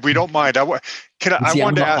ask you, if we don't mind, I'm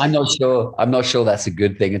not sure that's a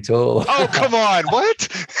good thing at all. Oh, come on. What?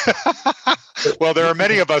 Well, there are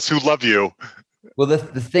many of us who love you. Well, the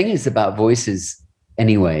thing is about voices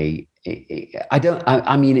anyway.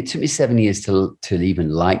 I mean, it took me 7 years to even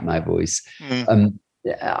like my voice.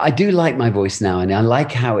 I do like my voice now, and I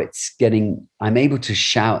like how I'm able to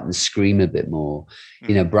shout and scream a bit more.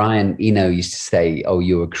 Brian Eno used to say, "Oh,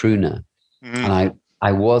 you're a crooner." And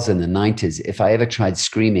I was in the 90s. If I ever tried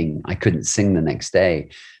screaming, I couldn't sing the next day.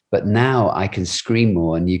 But now I can scream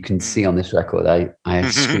more, and you can see on this record, I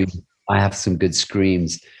have screamed. I have some good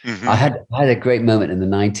screams. I had a great moment in the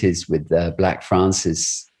 90s with Black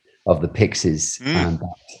Francis of the Pixies,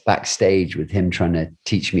 backstage with him trying to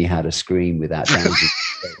teach me how to scream without damaging.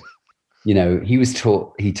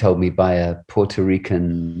 He told me by a Puerto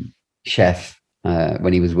Rican chef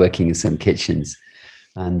when he was working in some kitchens.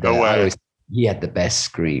 And he had the best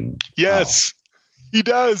scream. Yes, he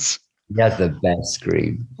does. He has the best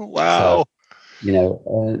scream. Wow.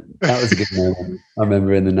 So, that was a good moment. I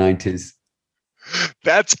remember in the 90s.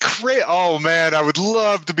 That's great. Oh man, I would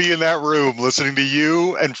love to be in that room listening to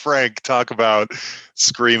you and Frank talk about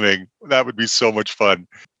screaming. That would be so much fun.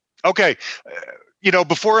 Okay.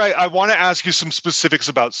 Before I want to ask you some specifics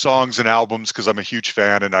about songs and albums, because I'm a huge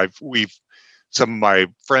fan, and some of my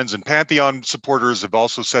friends and Pantheon supporters have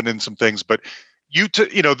also sent in some things, but do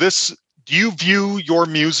you view your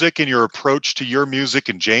music and your approach to your music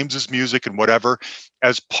and James's music and whatever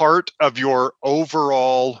as part of your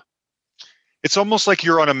overall, it's almost like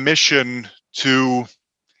you're on a mission to,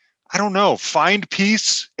 I don't know, find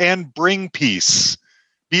peace and bring peace,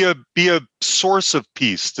 be a source of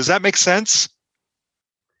peace. Does that make sense?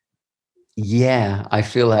 Yeah, I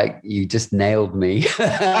feel like you just nailed me.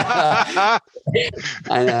 And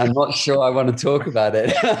I'm not sure I want to talk about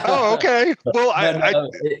it. Oh, okay. Well,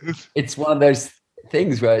 it's one of those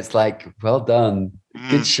things where it's like, well done.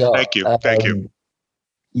 Good shot. Thank you. Thank you.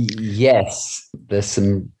 Yes, there's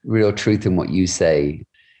some real truth in what you say.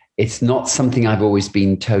 It's not something I've always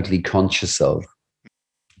been totally conscious of.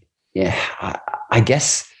 Yeah, I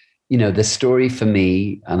guess, the story for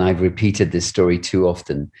me, and I've repeated this story too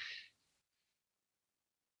often.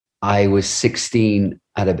 I was 16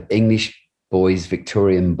 at an English boys'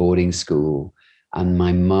 Victorian boarding school, and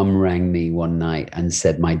my mum rang me one night and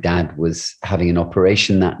said my dad was having an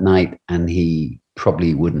operation that night and he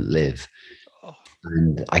probably wouldn't live. Oh.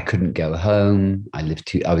 And I couldn't go home. I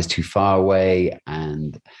was too far away,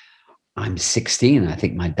 and I'm 16. I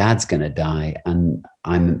think my dad's going to die, and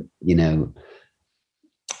I'm,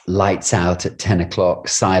 lights out at 10 o'clock,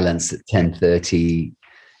 silence at 10:30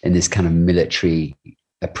 in this kind of military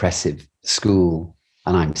oppressive school,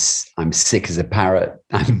 and I'm sick as a parrot.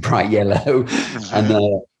 I'm bright yellow,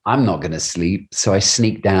 and I'm not going to sleep. So I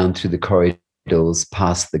sneak down through the corridors,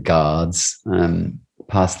 past the guards,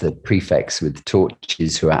 past the prefects with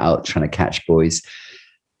torches who are out trying to catch boys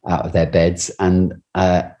out of their beds, and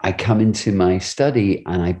I come into my study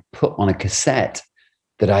and I put on a cassette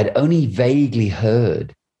that I'd only vaguely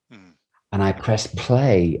heard, and I press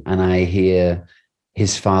play, and I hear,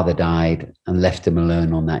 his father died and left him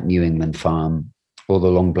alone on that New England farm. All the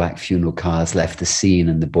long black funeral cars left the scene,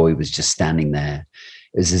 and the boy was just standing there.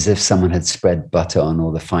 It was as if someone had spread butter on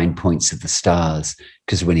all the fine points of the stars,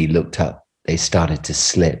 because when he looked up, they started to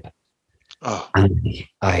slip. Oh. And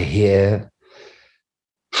I hear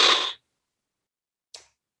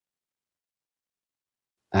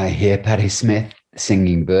Patti Smith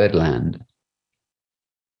singing Birdland.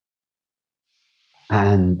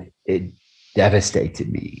 And it devastated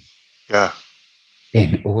me. Yeah.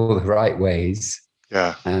 In all the right ways.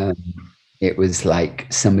 Yeah. It was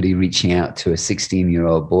like somebody reaching out to a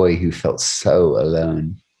 16-year-old boy who felt so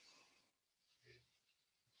alone.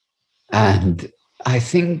 And I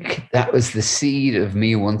think that was the seed of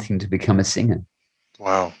me wanting to become a singer.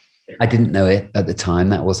 Wow. I didn't know it at the time.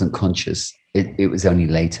 That wasn't conscious. It was only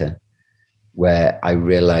later where I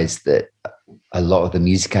realized that a lot of the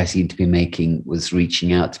music I seemed to be making was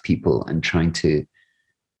reaching out to people and trying to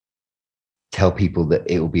tell people that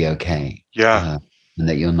it will be okay. Yeah. And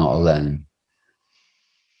that you're not alone.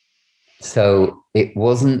 So it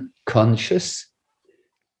wasn't conscious,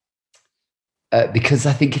 because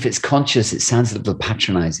I think if it's conscious, it sounds a little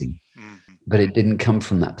patronizing, but it didn't come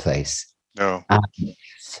from that place. No.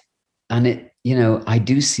 And it, I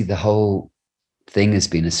do see the whole thing as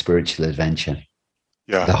being a spiritual adventure.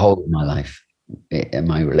 Yeah. The whole of my life,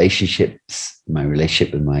 my relationships, my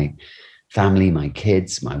relationship with my family, my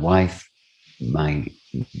kids, my wife, my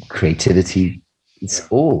creativity. It's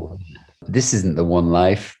all. This isn't the one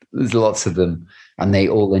life. There's lots of them, and they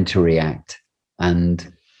all interact,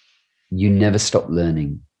 and you never stop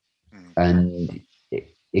learning. And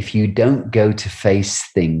if you don't go to face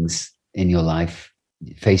things in your life,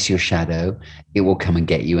 face your shadow, it will come and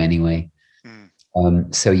get you anyway.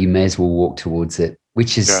 So you may as well walk towards it,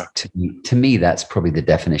 which is, to me, that's probably the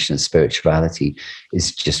definition of spirituality,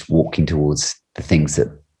 is just walking towards the things that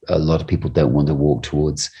a lot of people don't want to walk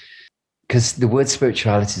towards. Because the word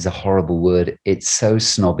spirituality is a horrible word. It's so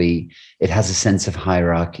snobby. It has a sense of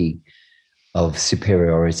hierarchy, of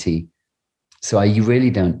superiority. So you really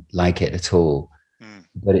don't like it at all.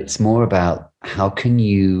 But it's more about how can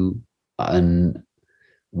you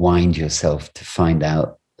unwind yourself to find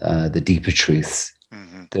out the deeper truths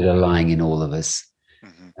that are lying in all of us.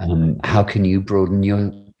 How can you broaden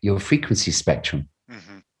your frequency spectrum?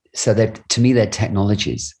 So that, to me, they're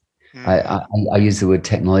technologies. I use the word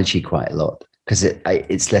technology quite a lot because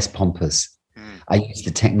it's less pompous. I use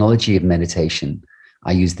the technology of meditation.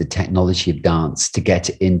 I use the technology of dance to get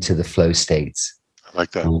into the flow states. I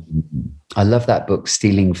like that. I love that book,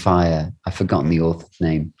 Stealing Fire. I've forgotten the author's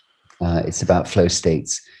name. It's about flow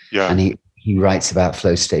states. Yeah. And he writes about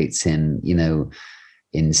flow states in,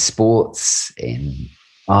 in sports, in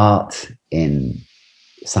art, in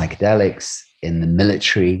psychedelics, in the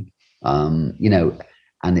military,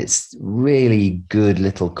 and it's really good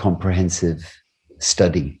little comprehensive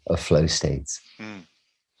study of flow states.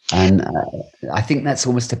 And I think that's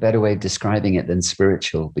almost a better way of describing it than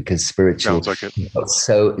spiritual, because spiritual Sounds like it.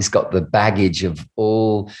 it's got the baggage of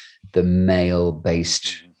all the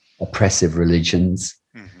male-based oppressive religions.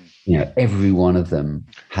 Every one of them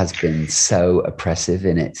has been so oppressive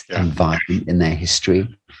in its environment, in their history,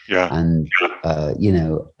 and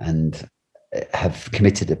and have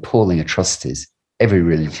committed appalling atrocities. Every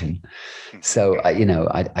religion. So I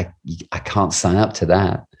can't sign up to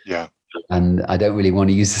that. Yeah. And I don't really want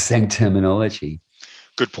to use the same terminology.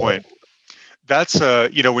 Good point. That's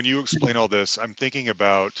when you explain all this, I'm thinking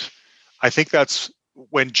about, I think that's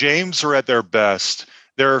when James are at their best.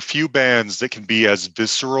 There are few bands that can be as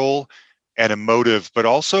visceral and emotive, but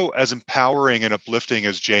also as empowering and uplifting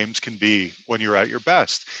as James can be when you're at your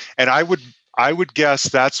best. And I would guess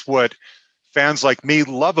that's what fans like me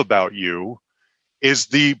love about you, is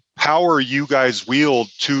the power you guys wield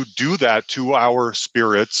to do that to our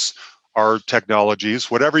spirits, our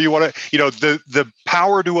technologies, whatever you want to, the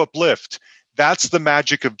power to uplift. That's the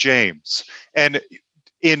magic of James. And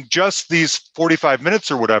in just these 45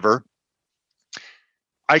 minutes or whatever,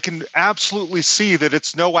 I can absolutely see that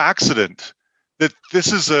it's no accident that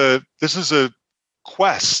this is a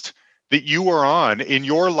quest that you are on in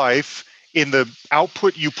your life, in the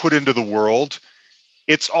output you put into the world.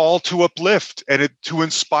 It's all to uplift and to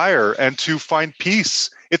inspire and to find peace.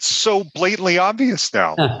 It's so blatantly obvious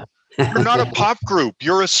now. You're not a pop group.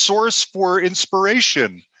 You're a source for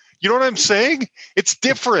inspiration. You know what I'm saying? It's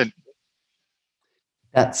different.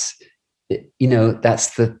 That's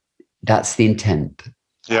the intent.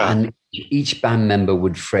 Yeah. And each band member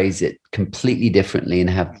would phrase it completely differently and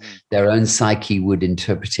have their own psyche would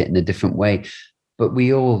interpret it in a different way. But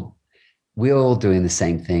we're all doing the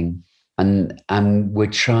same thing. And we're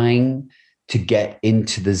trying to get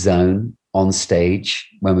into the zone on stage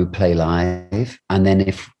when we play live. And then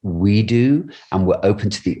if we do, and we're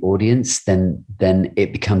open to the audience, then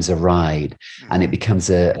it becomes a ride and it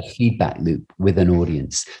becomes a feedback loop with an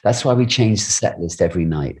audience. That's why we change the set list every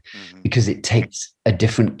night, because it takes a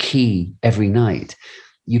different key every night.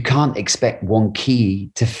 You can't expect one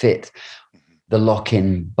key to fit the lock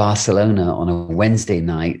in Barcelona on a Wednesday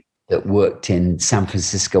night that worked in San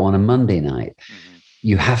Francisco on a Monday night.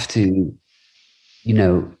 You have to,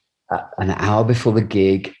 an hour before the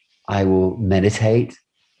gig, I will meditate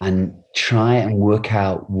and try and work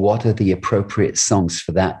out what are the appropriate songs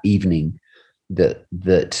for that evening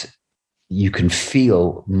that you can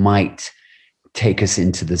feel might take us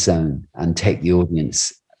into the zone and take the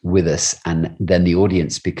audience with us. And then the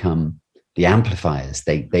audience become the amplifiers.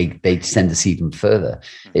 They send us even further.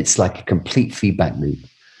 It's like a complete feedback loop.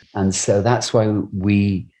 And so that's why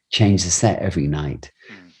we change the set every night.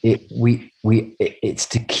 It's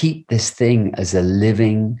to keep this thing as a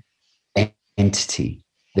living entity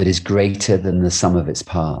that is greater than the sum of its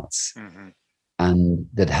parts, and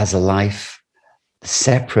that has a life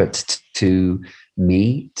separate to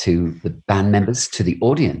me, to the band members, to the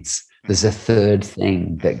audience. There's a third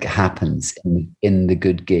thing that happens in the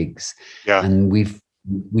good gigs. Yeah. And we've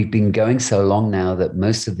been going so long now that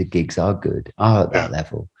most of the gigs are good, are at that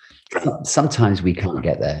level. Sometimes we can't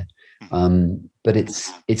get there, but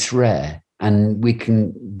it's rare, and we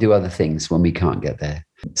can do other things when we can't get there.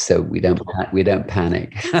 So we don't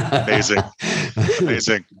panic. Amazing.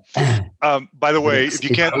 By the way, if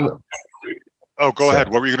you can't, go ahead.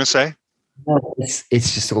 What were you going to say?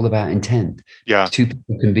 It's just all about intent. Yeah, two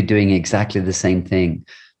people can be doing exactly the same thing,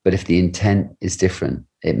 but if the intent is different,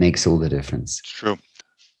 it makes all the difference. It's true.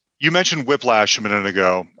 You mentioned Whiplash a minute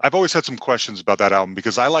ago. I've always had some questions about that album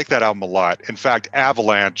because I like that album a lot. In fact,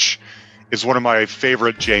 Avalanche is one of my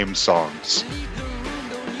favorite James songs.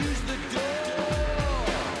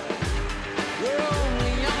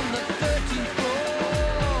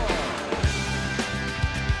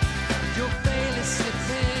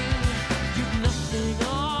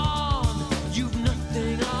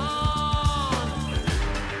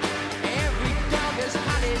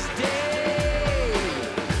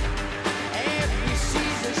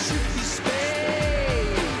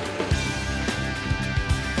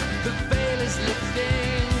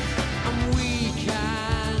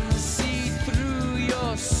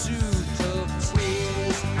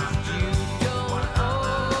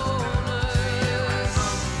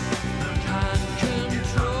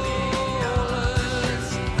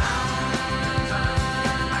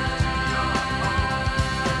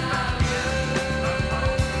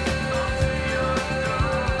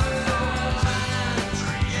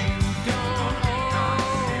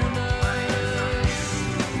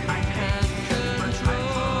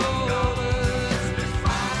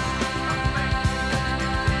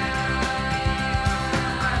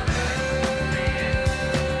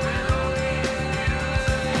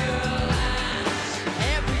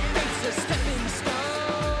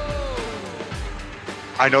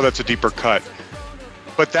 I know that's a deeper cut.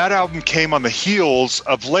 But that album came on the heels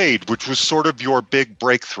of Laid, which was sort of your big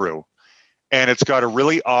breakthrough. And it's got a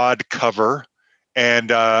really odd cover.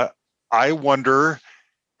 And I wonder,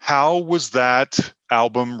 how was that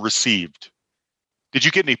album received? Did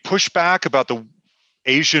you get any pushback about the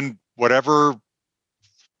Asian whatever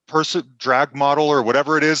person, drag model or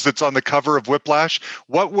whatever it is that's on the cover of Whiplash?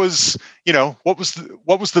 What was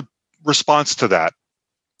the response to that?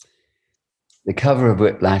 The cover of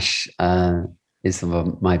Whiplash is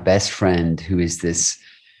of my best friend, who is this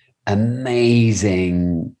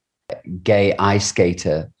amazing gay ice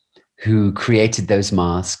skater who created those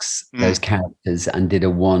masks, those characters, and did a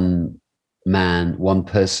one-man,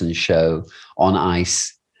 one-person show on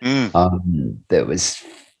ice that was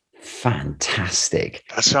fantastic.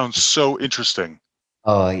 That sounds so interesting.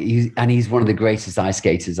 Oh, he's one of the greatest ice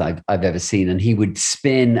skaters I've ever seen. And he would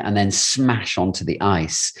spin and then smash onto the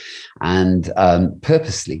ice, and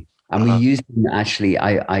purposely. And we used him, actually,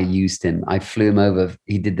 I used him. I flew him over.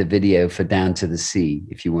 He did the video for Down to the Sea,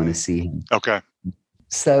 if you want to see him. Okay.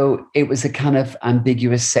 So it was a kind of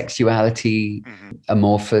ambiguous sexuality,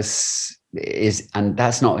 amorphous, and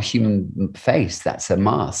that's not a human face. That's a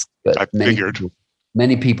mask. But I figured.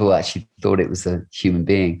 Many people actually thought it was a human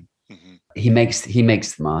being. He makes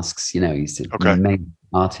the masks, he's an amazing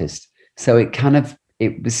artist. So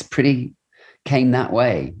it was pretty, came that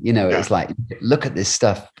way, It was like, look at this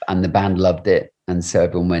stuff, and the band loved it. And so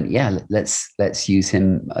everyone went, yeah, let's use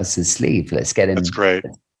him as a sleeve. Let's get him. That's great.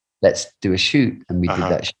 Let's do a shoot. And we did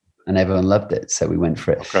that shoot, and everyone loved it. So we went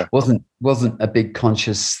for it. Okay. Wasn't a big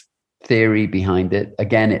conscious theory behind it.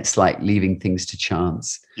 Again, it's like leaving things to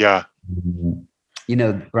chance. Yeah.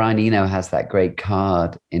 Brian Eno has that great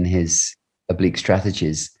card in his Oblique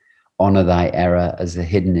Strategies, honor thy error as a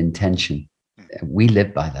hidden intention. We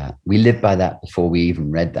live by that. We lived by that before we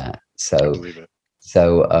even read that. So, I believe it.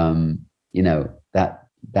 So, that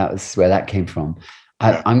was where that came from.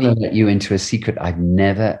 I'm going to let you into a secret I've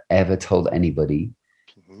never, ever told anybody.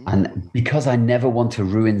 And because I never want to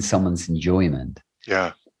ruin someone's enjoyment.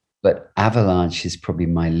 Yeah. But Avalanche is probably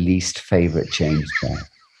my least favorite James track.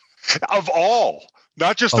 Of all.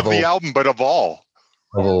 Not just of the album, but of all.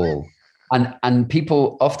 Oh. And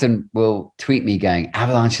people often will tweet me going,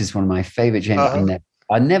 Avalanche is one of my favorite James. I don't want to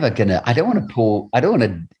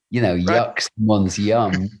yuck someone's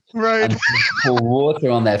yum and pour water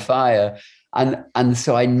on their fire. And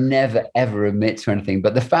so I never, ever admit to anything.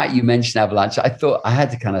 But the fact you mentioned Avalanche, I thought I had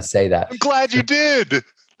to kind of say that. I'm glad you did.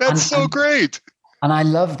 That's so great. And I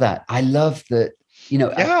love that. I love that,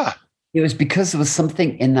 it was because there was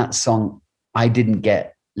something in that song I didn't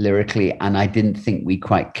get lyrically, and I didn't think we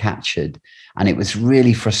quite captured. And it was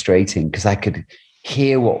really frustrating because I could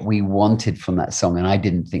hear what we wanted from that song, and I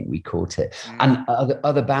didn't think we caught it. And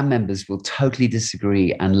other band members will totally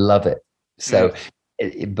disagree and love it. So,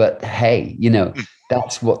 but hey,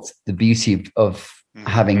 that's what's the beauty of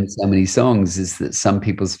having so many songs, is that some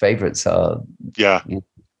people's favorites are. Yeah.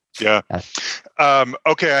 Okay.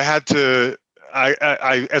 I had to,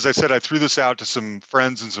 I as I said, I threw this out to some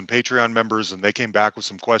friends and some Patreon members, and they came back with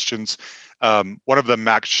some questions. One of them,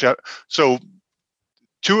 Max Sheff. So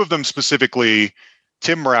two of them specifically,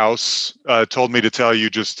 Tim Rouse told me to tell you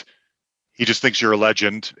he just thinks you're a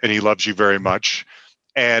legend and he loves you very much.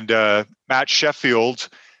 And Matt Sheffield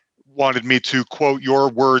wanted me to quote your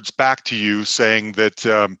words back to you, saying that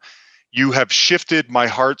you have shifted my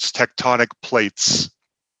heart's tectonic plates.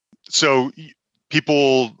 So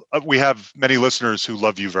we have many listeners who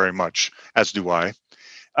love you very much, as do I.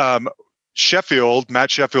 Matt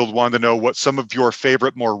Sheffield wanted to know what some of your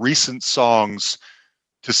favorite, more recent songs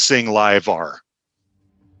to sing live are.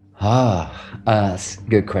 That's a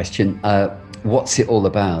good question. What's It All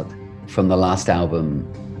About from the last album?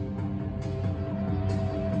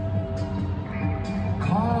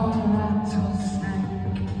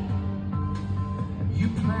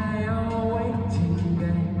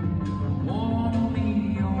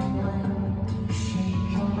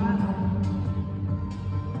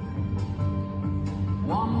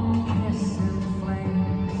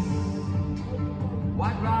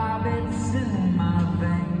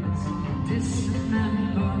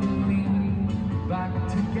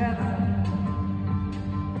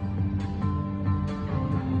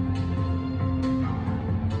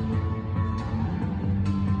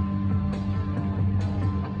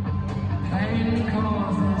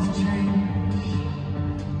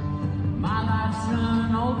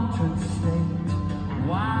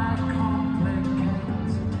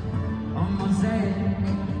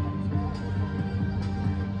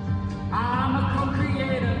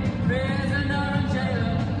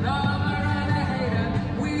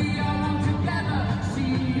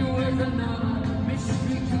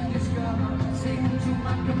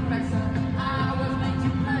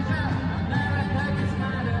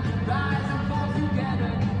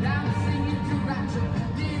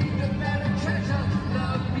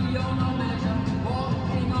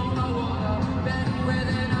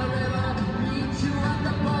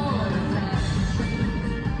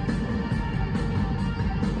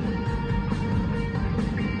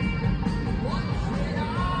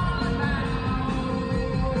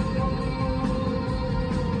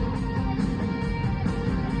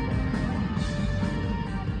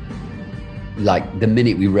 like the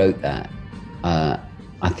minute we wrote that,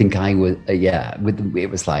 I think I was, it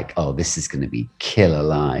was like, oh, this is going to be killer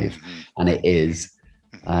live. And it is.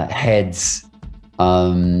 Heads,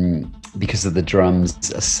 because of the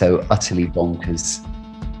drums, are so utterly bonkers.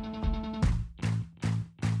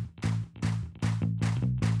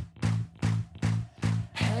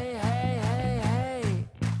 Hey, hey, hey, hey.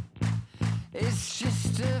 It's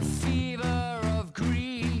just a fever of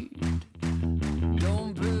greed.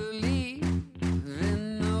 Don't believe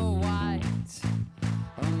in the white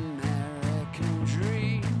American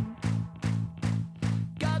dream.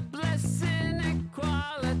 God bless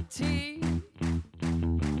inequality.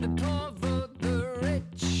 The poor vote the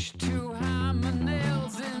rich to hammer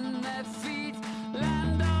nails in their feet.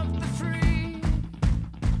 Land of the free.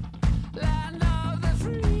 Land of the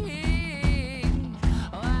free.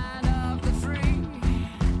 Land of the free.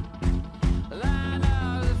 Land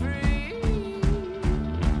of the free.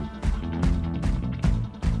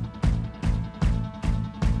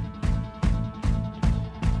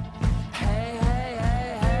 Hey, hey,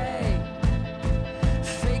 hey, hey.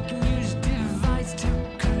 Fake news device to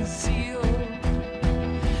conceal.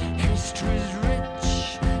 History's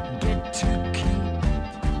rich, get to keep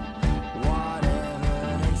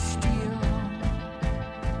whatever they steal.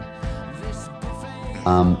 This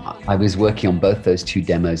buffet. I was working on both those two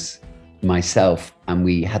demos myself, and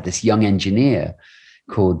we had this young engineer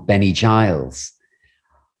called Benny Giles.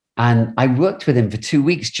 And I worked with him for 2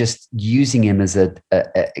 weeks, just using him as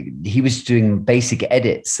he was doing basic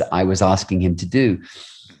edits that I was asking him to do.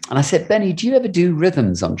 And I said, Benny, do you ever do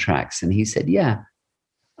rhythms on tracks? And he said, yeah.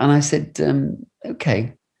 And I said,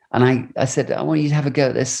 okay. And I said, I want you to have a go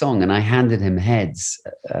at this song. And I handed him Heads,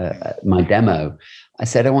 my demo. I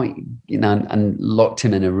said, I want you, and locked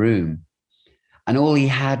him in a room. And all he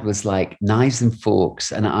had was like knives and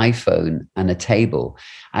forks, an iPhone and a table.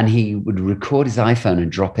 And he would record his iPhone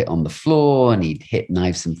and drop it on the floor, and he'd hit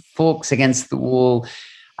knives and forks against the wall.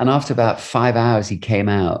 And after about 5 hours, he came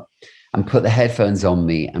out and put the headphones on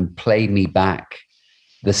me and played me back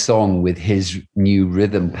the song with his new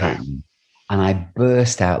rhythm pattern. And I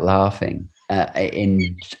burst out laughing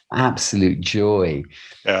in absolute joy.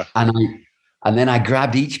 Yeah. And then I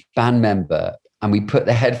grabbed each band member and we put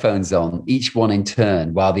the headphones on, each one in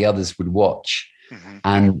turn, while the others would watch.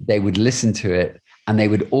 And they would listen to it, and they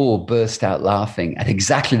would all burst out laughing at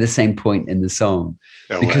exactly the same point in the song,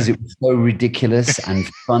 because it was so ridiculous and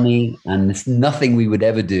funny, and it's nothing we would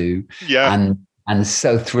ever do. Yeah. And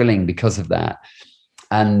so thrilling because of that.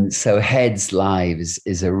 And so Heads live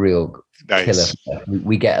is a real killer.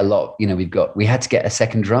 We get a lot, we had to get a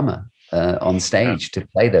second drummer on stage to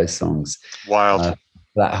play those songs. Wild.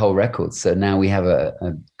 That whole record. So now we have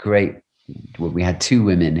a great, we had two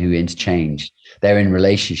women who interchanged. They're in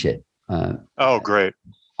relationship. Great.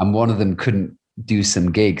 And one of them couldn't do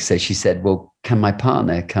some gigs. So she said, well, can my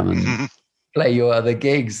partner come and play your other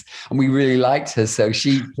gigs? And we really liked her. So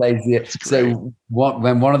she plays it. So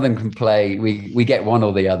when one of them can play, we get one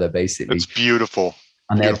or the other, basically. It's beautiful.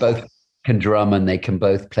 And they both can drum, and they can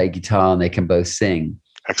both play guitar, and they can both sing.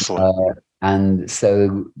 Excellent. And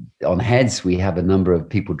so on Heads, we have a number of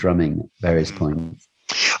people drumming at various points.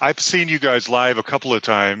 I've seen you guys live a couple of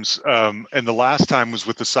times, and the last time was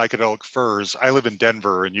with the Psychedelic Furs. I live in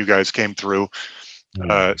Denver, and you guys came through.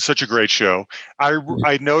 Such a great show.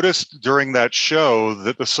 I noticed during that show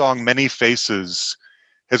that the song Many Faces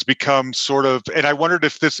has become sort of, and I wondered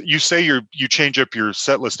if this, you say you change up your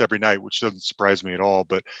set list every night, which doesn't surprise me at all,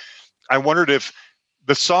 but I wondered if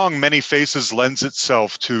the song Many Faces lends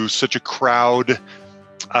itself to such a crowd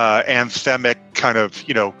anthemic kind of,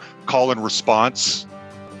 call and response.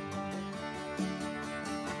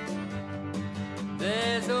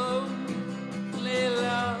 There's only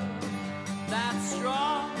love that's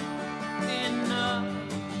strong enough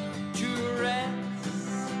to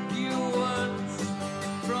rescue us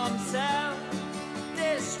from self-destruct.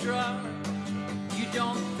 You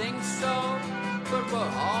don't think so, but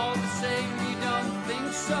we're all the same. You don't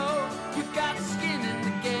think so. You've got skin in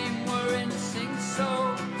the game. We're in sync,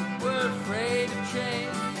 so we're afraid of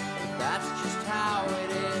change. But that's just how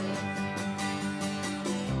it is.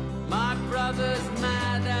 My brother's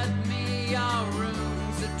mad at me. Our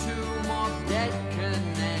rooms are two more dead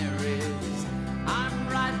canaries. I'm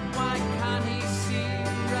right, why can't he see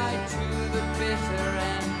right to the bitter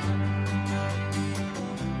end?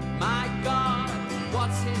 My God,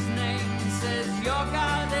 what's his name? Says your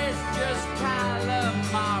God is just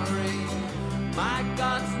calamari. My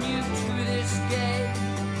God's new to this game.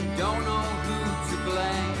 Don't know who to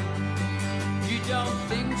blame. You don't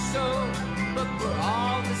think so, but we're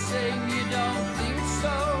all the same. You don't think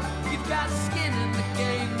so. You've got skin in the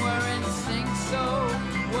game. We're in sync,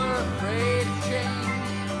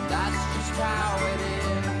 how it is.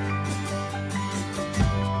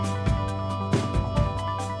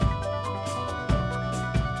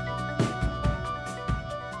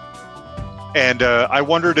 And I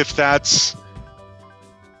wondered if that's,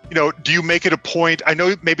 do you make it a point? I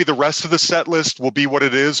know maybe the rest of the set list will be what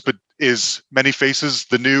it is, but is Many Faces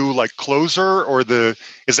the new like closer, or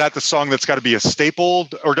is that the song that's got to be a staple,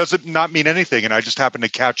 or does it not mean anything? And I just happened to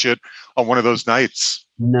catch it on one of those nights.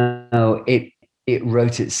 No, it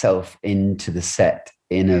wrote itself into the set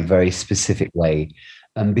in a very specific way.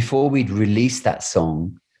 Before we'd released that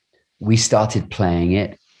song, we started playing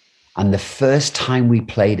it. And the first time we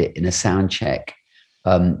played it in a sound check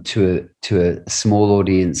to a small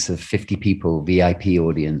audience of 50 people, VIP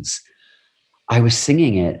audience, I was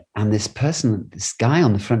singing it, and this guy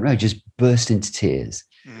on the front row just burst into tears.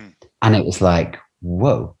 Mm. And it was like,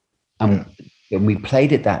 whoa. And we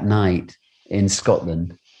played it that night in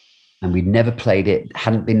Scotland, and we'd never played it,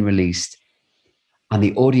 hadn't been released. And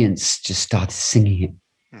the audience just started singing it.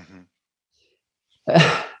 Mm-hmm.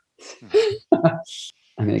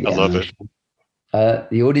 I love it.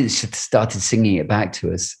 The audience started singing it back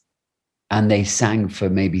to us, and they sang for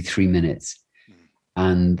maybe 3 minutes.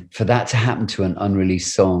 And for that to happen to an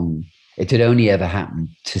unreleased song, it had only ever happened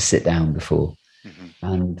to Sit Down before. Mm-hmm.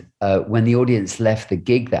 And when the audience left the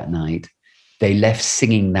gig that night, they left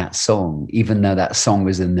singing that song, even though that song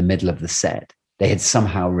was in the middle of the set. They had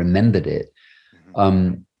somehow remembered it.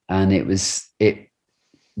 Mm-hmm. And it was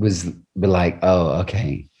like, oh,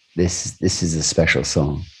 okay, this is a special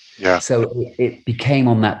song. Yeah. So it became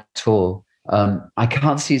on that tour. I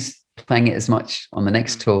can't see us playing it as much on the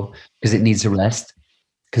next tour because it needs a rest,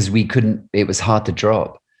 because it was hard to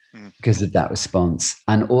drop because of that response.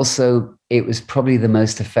 And also it was probably the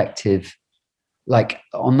most effective. Like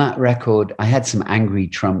on that record, I had some angry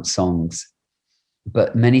Trump songs,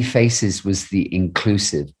 but Many Faces was the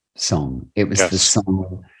inclusive song. It was the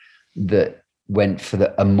song that went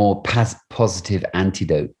for a more positive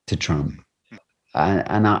antidote to Trump.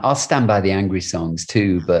 And I'll stand by the angry songs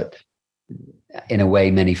too, but in a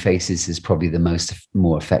way, Many Faces is probably the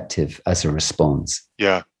more effective as a response.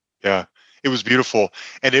 Yeah. It was beautiful.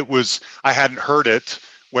 And I hadn't heard it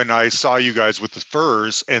when I saw you guys with the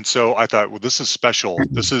Furs. And so I thought, well, this is special.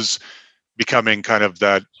 This is becoming kind of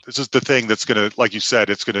this is the thing that's going to, like you said,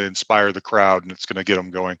 it's going to inspire the crowd and it's going to get them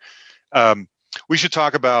going. We should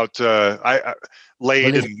talk about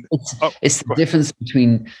Laid. It's the difference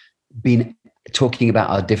between talking about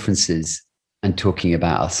our differences and talking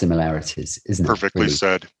about our similarities, isn't it? Perfectly really?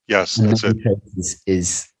 Said. Yes, and that's it.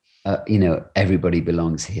 Is everybody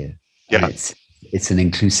belongs here. Yeah, it's an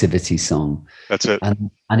inclusivity song. That's it.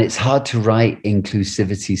 And it's hard to write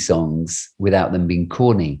inclusivity songs without them being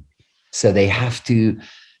corny. So they have to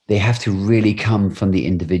really come from the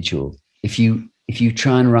individual. If you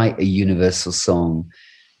try and write a universal song,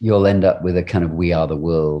 you'll end up with a kind of We Are the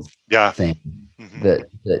World thing that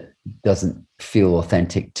doesn't feel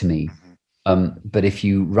authentic to me. But if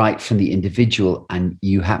you write from the individual and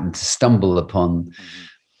you happen to stumble upon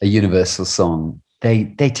a universal song, they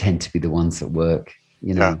tend to be the ones that work,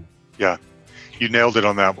 Yeah. You nailed it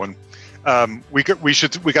on that one. We got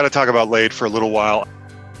to talk about Laid for a little while.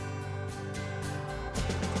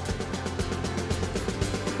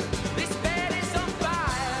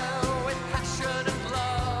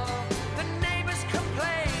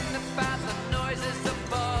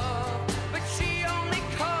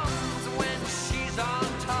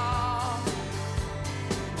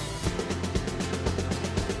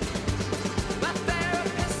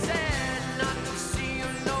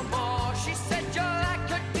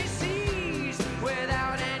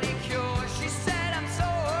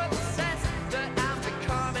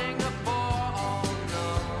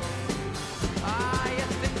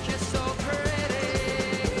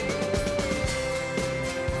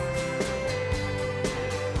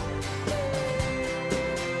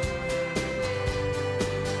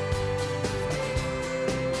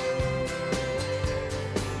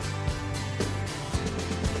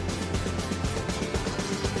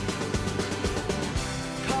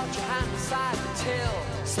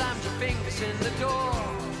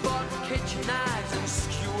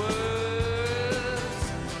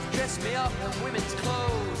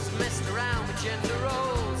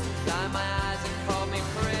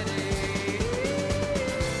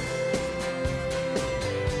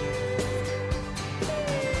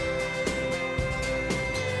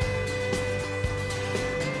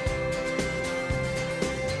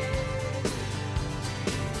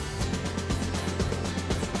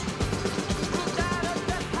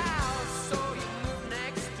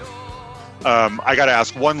 I got to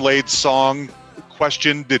ask one Laid song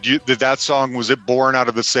question? Did that song, was it born out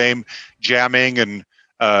of the same jamming and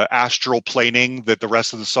astral planing that the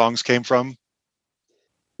rest of the songs came from?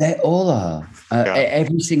 They all are.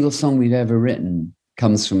 Every single song we've ever written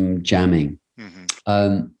comes from jamming.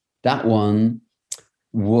 Mm-hmm. That one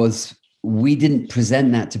was, we didn't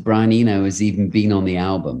present that to Brian Eno as even being on the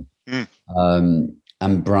album.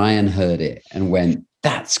 And Brian heard it and went,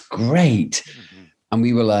 "That's great." Mm-hmm. And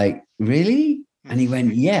we were like, "Really?" And he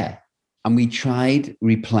went, "Yeah." And we tried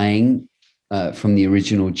replaying from the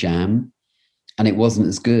original jam, and it wasn't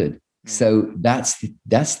as good. Mm-hmm. So that's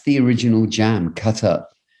the original jam cut up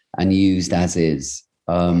and used as is.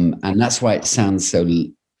 And that's why it sounds so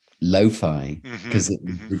lo-fi, because it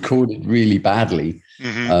recorded really badly,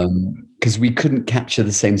 because we couldn't capture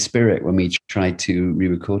the same spirit when we tried to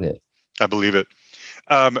re-record it. I believe it.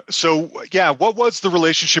 So yeah, what was the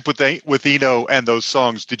relationship with Eno and those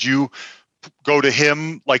songs? Did you go to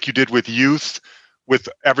him like you did with Youth, with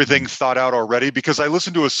everything thought out already? Because I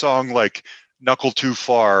listened to a song like Knuckle Too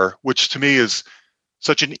Far, which to me is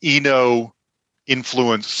such an Eno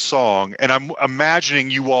influenced song, and I'm imagining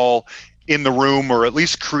you all in the room, or at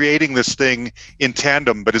least creating this thing in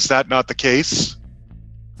tandem, but is that not the case?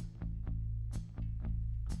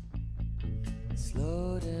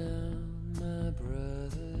 Slow down, my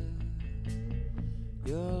brother.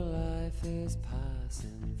 Your life is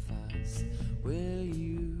passing fast. Will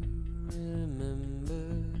you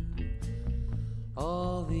remember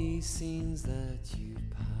all these scenes that you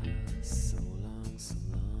passed? So long, so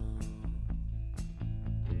long.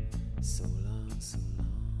 So long, so long.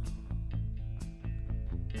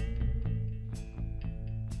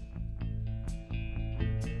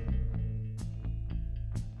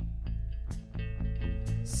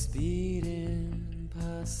 Speeding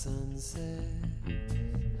past sunset,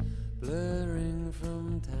 blurring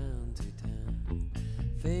from town to town,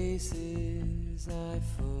 faces I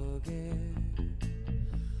forget,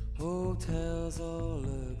 hotels all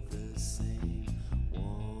look the same,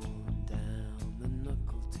 worn down the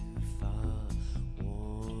knuckle too far,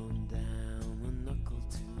 worn down the knuckle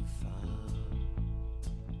too far,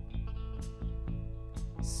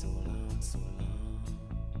 so long, so long.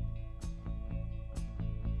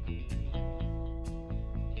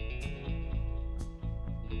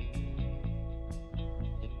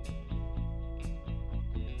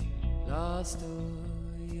 Lost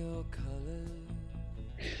all your color.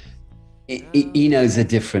 Eno's a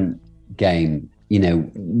different game. You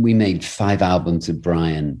know, we made 5 albums with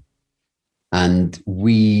Brian, and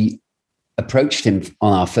we approached him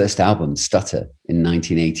on our first album, Stutter, in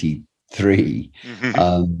 1983.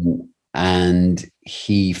 And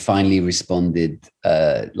he finally responded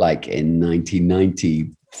like in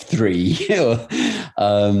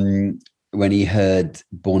 1993 when he heard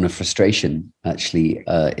Born of Frustration, actually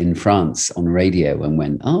in France on radio, and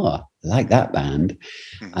went, "Oh, I like that band."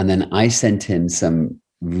 And then I sent him some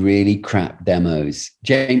really crap demos.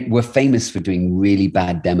 James, we're famous for doing really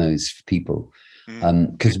bad demos for people,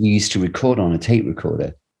 because we used to record on a tape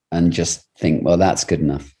recorder and just think, well, that's good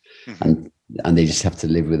enough. And they just have to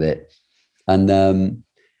live with it. And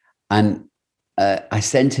I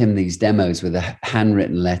sent him these demos with a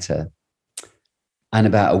handwritten letter. And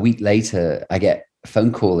about a week later, I get a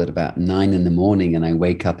phone call at about 9 a.m, and I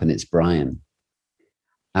wake up and it's Brian.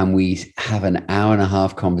 And we have an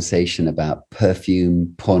hour-and-a-half conversation about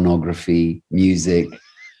perfume, pornography, music,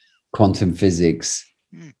 quantum physics.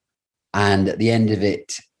 And at the end of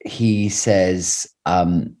it, he says,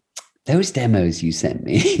 "Those demos you sent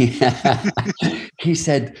me," he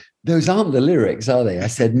said, "Those aren't the lyrics, are they?" I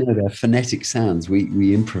said, "No, they're phonetic sounds.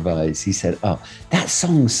 We improvise." He said, "Oh, that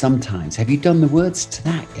song Sometimes. Have you done the words to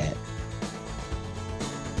that yet?"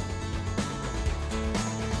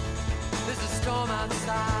 There's a storm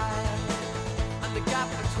outside, and the gap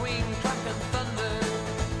between crack and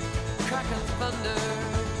thunder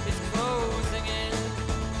is closing in,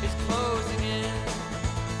 is closing in.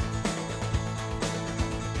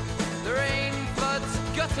 The rain floods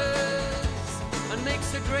gutters and makes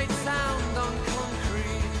a great sound on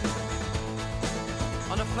concrete.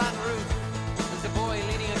 On a flat roof, there's a boy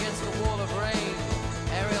leaning against a wall of rain,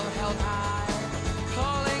 aerial held high,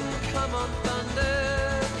 calling, "Come on, thunder,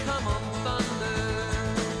 come on, thunder."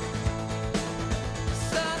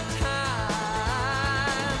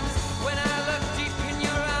 Sometimes, when I look deep in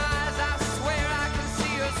your eyes, I swear I can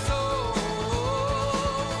see your soul.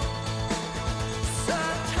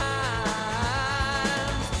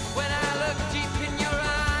 Sometimes, when I look deep in your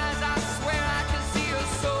eyes, I swear I can see your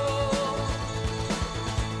soul.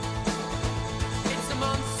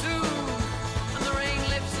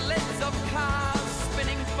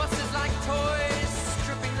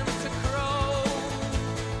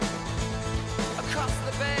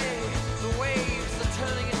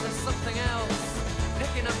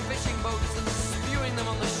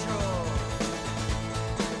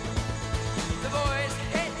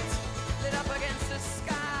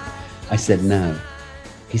 I said, no.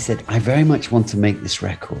 He said, I very much want to make this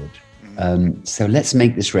record. So let's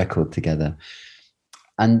make this record together.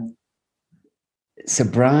 And so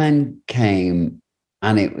Brian came,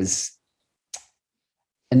 and it was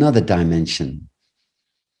another dimension.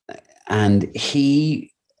 And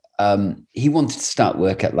he wanted to start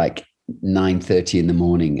work at like 9:30 in the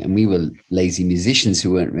morning, and we were lazy musicians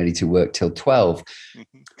who weren't ready to work till 12.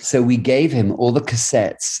 So we gave him all the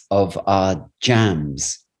cassettes of our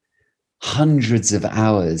jams, hundreds of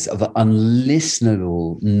hours of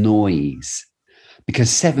unlistenable noise, because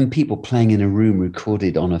 7 people playing in a room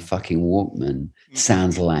recorded on a fucking Walkman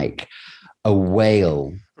sounds like a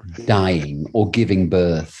whale dying or giving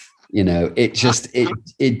birth. You know, it just,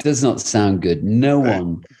 it does not sound good. No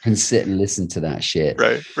one can sit and listen to that shit.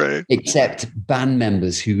 Right. Except band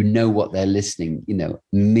members who know what they're listening, you know,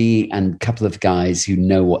 me and a couple of guys who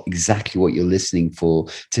know exactly what you're listening for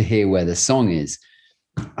to hear where the song is.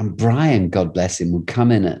 And Brian, God bless him, would come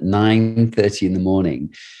in at 9:30 in the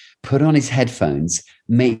morning, put on his headphones,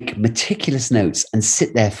 make meticulous notes, and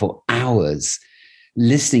sit there for hours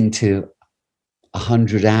listening to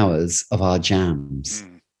 100 hours of our jams.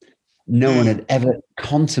 No one had ever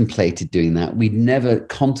contemplated doing that. We'd never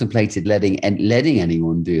contemplated letting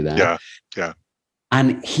anyone do that. Yeah.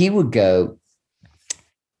 And he would go,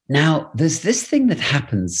 now there's this thing that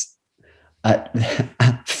happens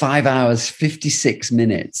at 5 hours, 56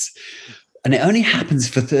 minutes, and it only happens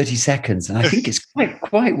for 30 seconds. And I think it's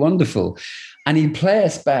quite wonderful. And he'd play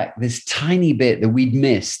us back this tiny bit that we'd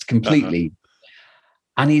missed completely.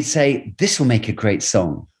 And he'd say, this will make a great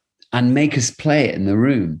song, and make us play it in the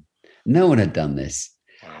room. No one had done this.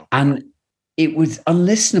 Wow. And it was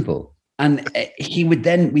unlistenable. And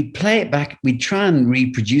we'd play it back. We'd try and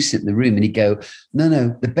reproduce it in the room. And he'd go, no,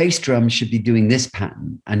 the bass drum should be doing this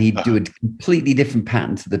pattern. And he'd do a completely different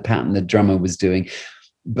pattern to the pattern the drummer was doing,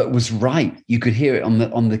 but was right. You could hear it on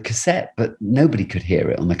the cassette, but nobody could hear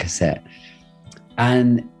it on the cassette.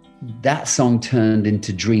 And that song turned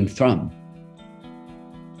into Dream Thrum.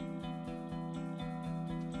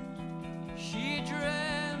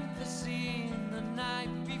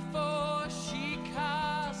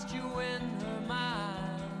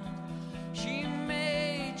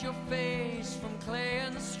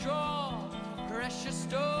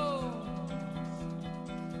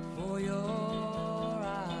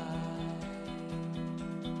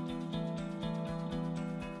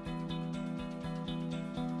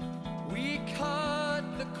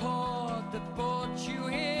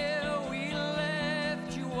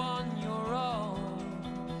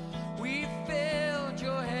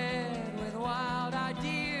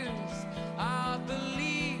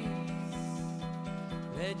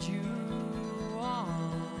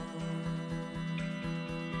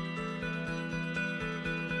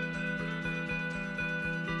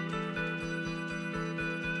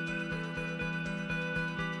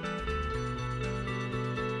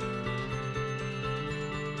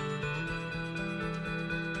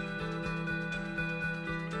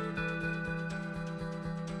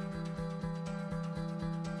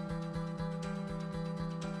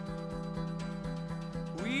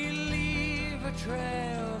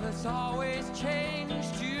 Trail that's always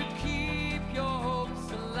changed to keep your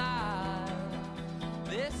hopes alive.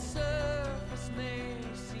 This surface may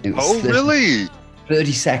seem really?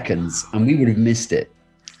 30 seconds, and we would have missed it.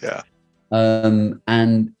 Yeah.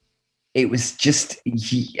 And it was just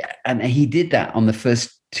he did that on the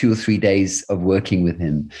first 2 or 3 days of working with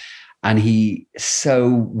him, and he so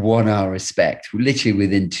won our respect. Literally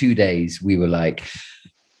within 2 days, we were like,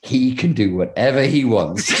 he can do whatever he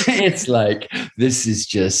wants. It's like, this is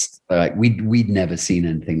just like, we'd never seen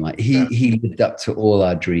anything like he lived up to all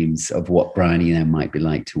our dreams of what Brian Eno might be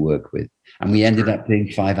like to work with. And we ended up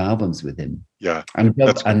doing 5 albums with him. Yeah. And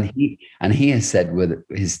he has said with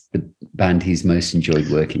the band he's most enjoyed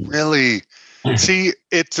working with. Really? See,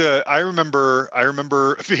 I remember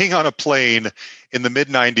being on a plane in the mid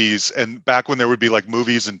 90s, and back when there would be like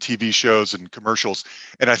movies and TV shows and commercials.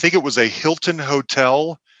 And I think it was a Hilton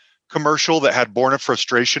Hotel commercial that had Born of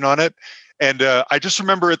Frustration on it. And I just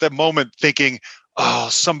remember at that moment thinking, oh,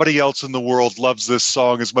 somebody else in the world loves this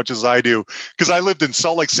song as much as I do. Because I lived in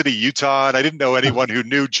Salt Lake City, Utah, and I didn't know anyone who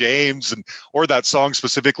knew James or that song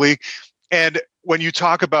specifically. And when you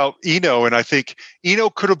talk about Eno, and I think Eno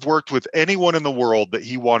could have worked with anyone in the world that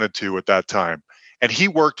he wanted to at that time. And he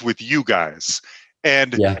worked with you guys.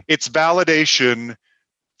 And it's validation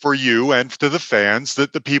for you and to the fans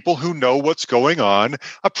that the people who know what's going on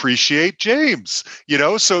appreciate James, you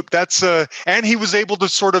know? So that's, and he was able to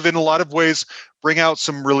sort of, in a lot of ways, bring out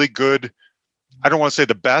some really good I don't want to say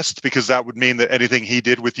the best, because that would mean that anything he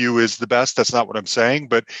did with you is the best. That's not what I'm saying,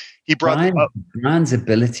 but he brought Brian's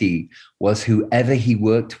ability was whoever he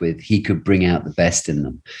worked with, he could bring out the best in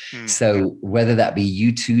them. So whether that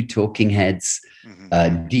be U2, Talking Heads,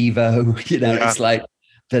 Devo, it's like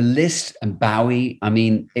the list, and Bowie. I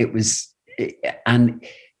mean, and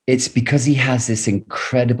it's because he has this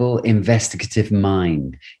incredible investigative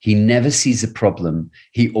mind. He never sees a problem.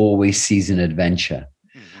 He always sees an adventure.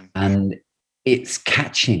 And it's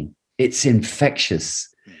catching. It's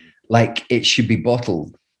infectious. Like it should be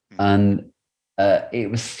bottled. And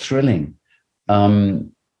it was thrilling. I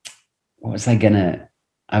was gonna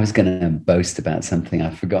boast about something. I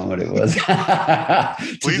forgot what it was.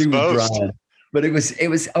 Please boast. Brian. But it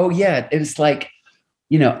was like,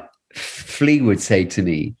 Flea would say to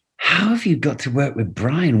me, how have you got to work with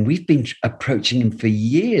Brian? We've been approaching him for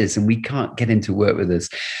years and we can't get him to work with us.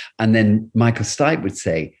 And then Michael Stipe would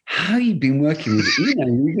say, how have you been working with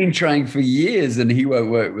Eno? We've been trying for years and he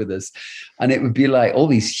won't work with us. And it would be like all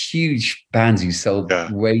these huge bands who sold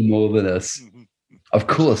way more than us. Of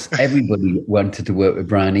course, everybody wanted to work with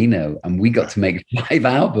Brian Eno, and we got to make 5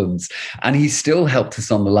 albums. And he still helped us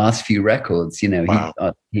on the last few records. Wow.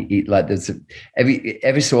 He like there's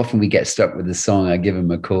every so often we get stuck with a song. I give him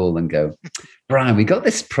a call and go, Brian, we got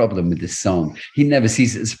this problem with this song. He never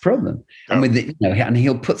sees it as a problem, and with it, and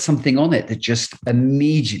he'll put something on it that just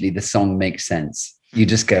immediately the song makes sense. You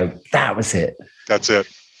just go, that was it. That's it.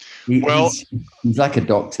 He's like a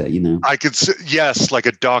doctor, I could say, yes, like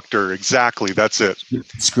a doctor. Exactly. That's it.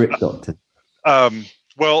 Script doctor.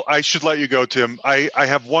 Well, I should let you go, Tim. I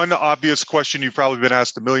have one obvious question you've probably been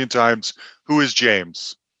asked a million times. Who is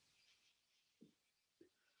James?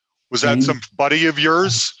 Was that some buddy of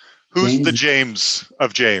yours? Who's the James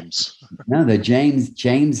of James? No,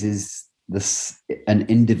 James is an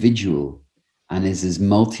individual and is this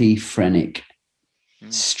multi-phrenic,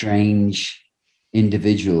 strange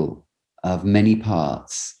individual of many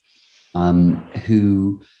parts,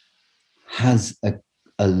 who has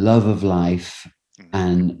a love of life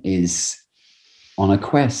and is on a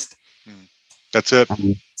quest. That's it.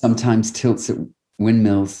 And sometimes tilts at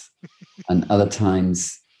windmills and other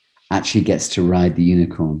times actually gets to ride the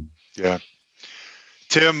unicorn. Yeah.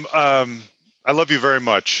 Tim, I love you very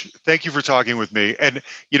much. Thank you for talking with me. And,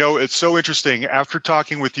 it's so interesting. After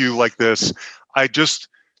talking with you like this,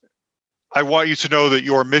 I want you to know that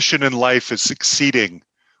your mission in life is succeeding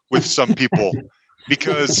with some people,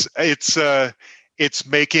 because it's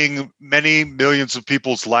making many millions of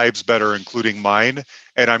people's lives better, including mine.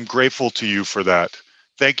 And I'm grateful to you for that.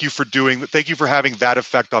 Thank you for doing that. Thank you for having that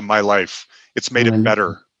effect on my life. It's made it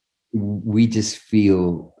better. We just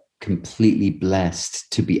feel completely blessed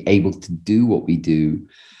to be able to do what we do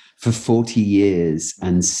for 40 years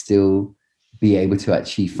and still be able to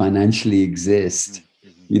actually financially exist.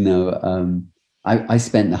 I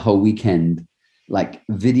spent the whole weekend, like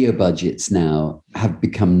video budgets now have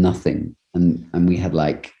become nothing. And we had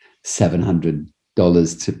like $700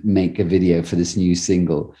 to make a video for this new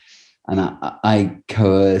single. And I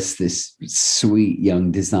coerced this sweet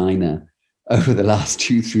young designer over the last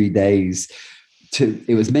 2-3 days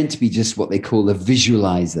it was meant to be just what they call a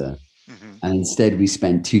visualizer. And instead we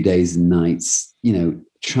spent 2 days and nights,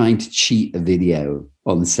 trying to cheat a video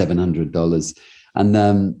on $700.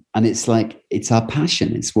 And it's like, it's our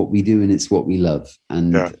passion. It's what we do and it's what we love.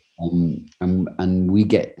 And we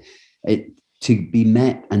get it to be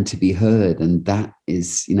met and to be heard. And that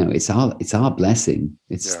is, it's our blessing.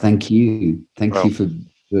 Thank you. Thank you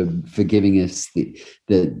for giving us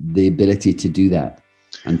the ability to do that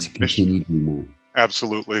and to continue doing that.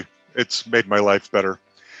 Absolutely. It's made my life better.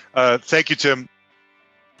 Thank you, Tim.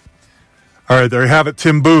 All right, there you have it,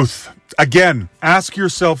 Tim Booth. Again, ask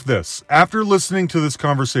yourself this. After listening to this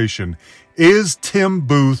conversation, is Tim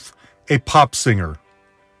Booth a pop singer?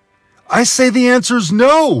 I say the answer is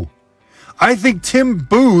no. I think Tim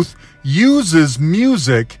Booth uses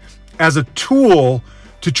music as a tool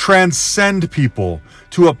to transcend people,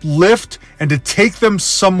 to uplift and to take them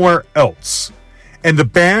somewhere else. And the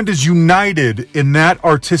band is united in that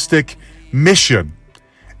artistic mission.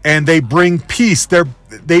 And they bring peace.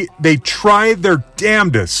 They try their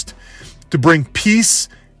damnedest to bring peace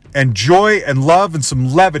and joy and love and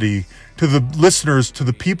some levity to the listeners, to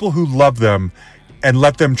the people who love them, and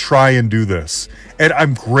let them try and do this. And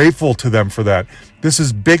I'm grateful to them for that. This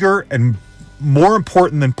is bigger and more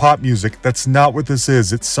important than pop music. That's not what this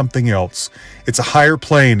is. It's something else. It's a higher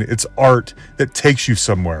plane. It's art that takes you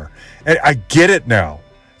somewhere. And I get it now.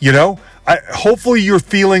 Hopefully you're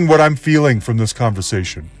feeling what I'm feeling from this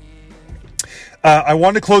conversation. I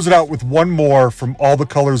want to close it out with one more from All the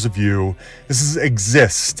Colors of You. This is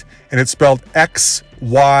Exist, and it's spelled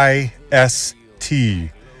XYST.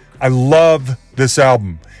 I love this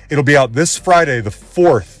album. It'll be out this Friday, the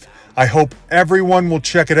 4th. I hope everyone will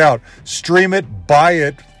check it out. Stream it, buy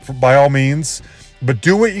it, by all means. But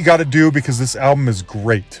do what you got to do because this album is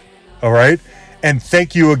great. All right? And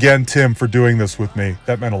thank you again, Tim, for doing this with me.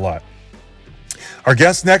 That meant a lot. Our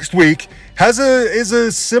guest next week is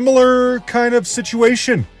a similar kind of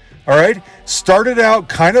situation. All right? Started out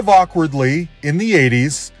kind of awkwardly in the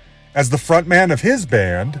 80s as the frontman of his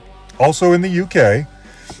band, also in the UK.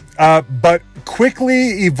 But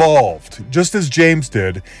quickly evolved, just as James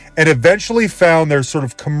did, and eventually found their sort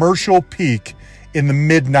of commercial peak in the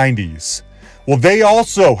mid-90s. Well, they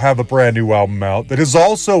also have a brand new album out that is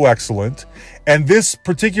also excellent, and this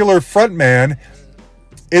particular frontman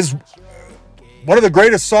is one of the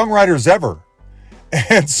greatest songwriters ever.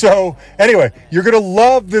 And so, anyway, you're going to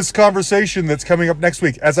love this conversation that's coming up next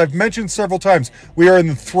week. As I've mentioned several times, we are in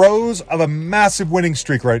the throes of a massive winning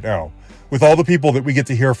streak right now, with all the people that we get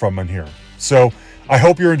to hear from on here. So I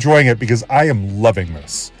hope you're enjoying it because I am loving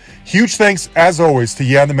this. Huge thanks, as always, to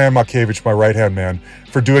Jan the Man Makevich, my right-hand man,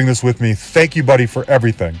 for doing this with me. Thank you, buddy, for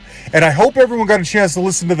everything. And I hope everyone got a chance to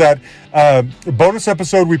listen to that bonus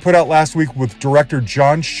episode we put out last week with director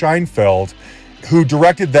John Scheinfeld, who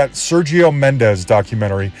directed that Sergio Mendes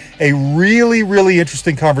documentary. A really, really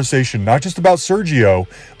interesting conversation, not just about Sergio,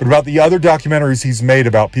 but about the other documentaries he's made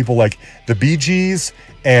about people like the Bee Gees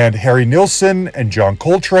and Harry Nilsson and John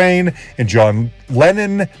Coltrane and John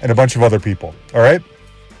Lennon and a bunch of other people. All right?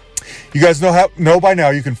 You guys know by now,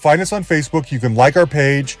 you can find us on Facebook. You can like our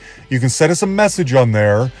page. You can send us a message on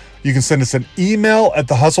there. You can send us an email at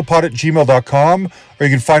thehustlepod@gmail.com, or you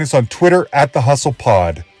can find us on Twitter at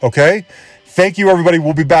thehustlepod. Okay? Thank you, everybody.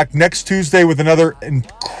 We'll be back next Tuesday with another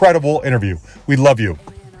incredible interview. We love you.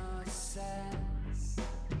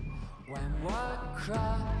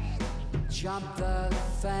 Jump the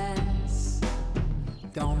fence.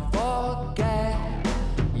 Don't forget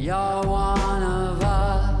your one.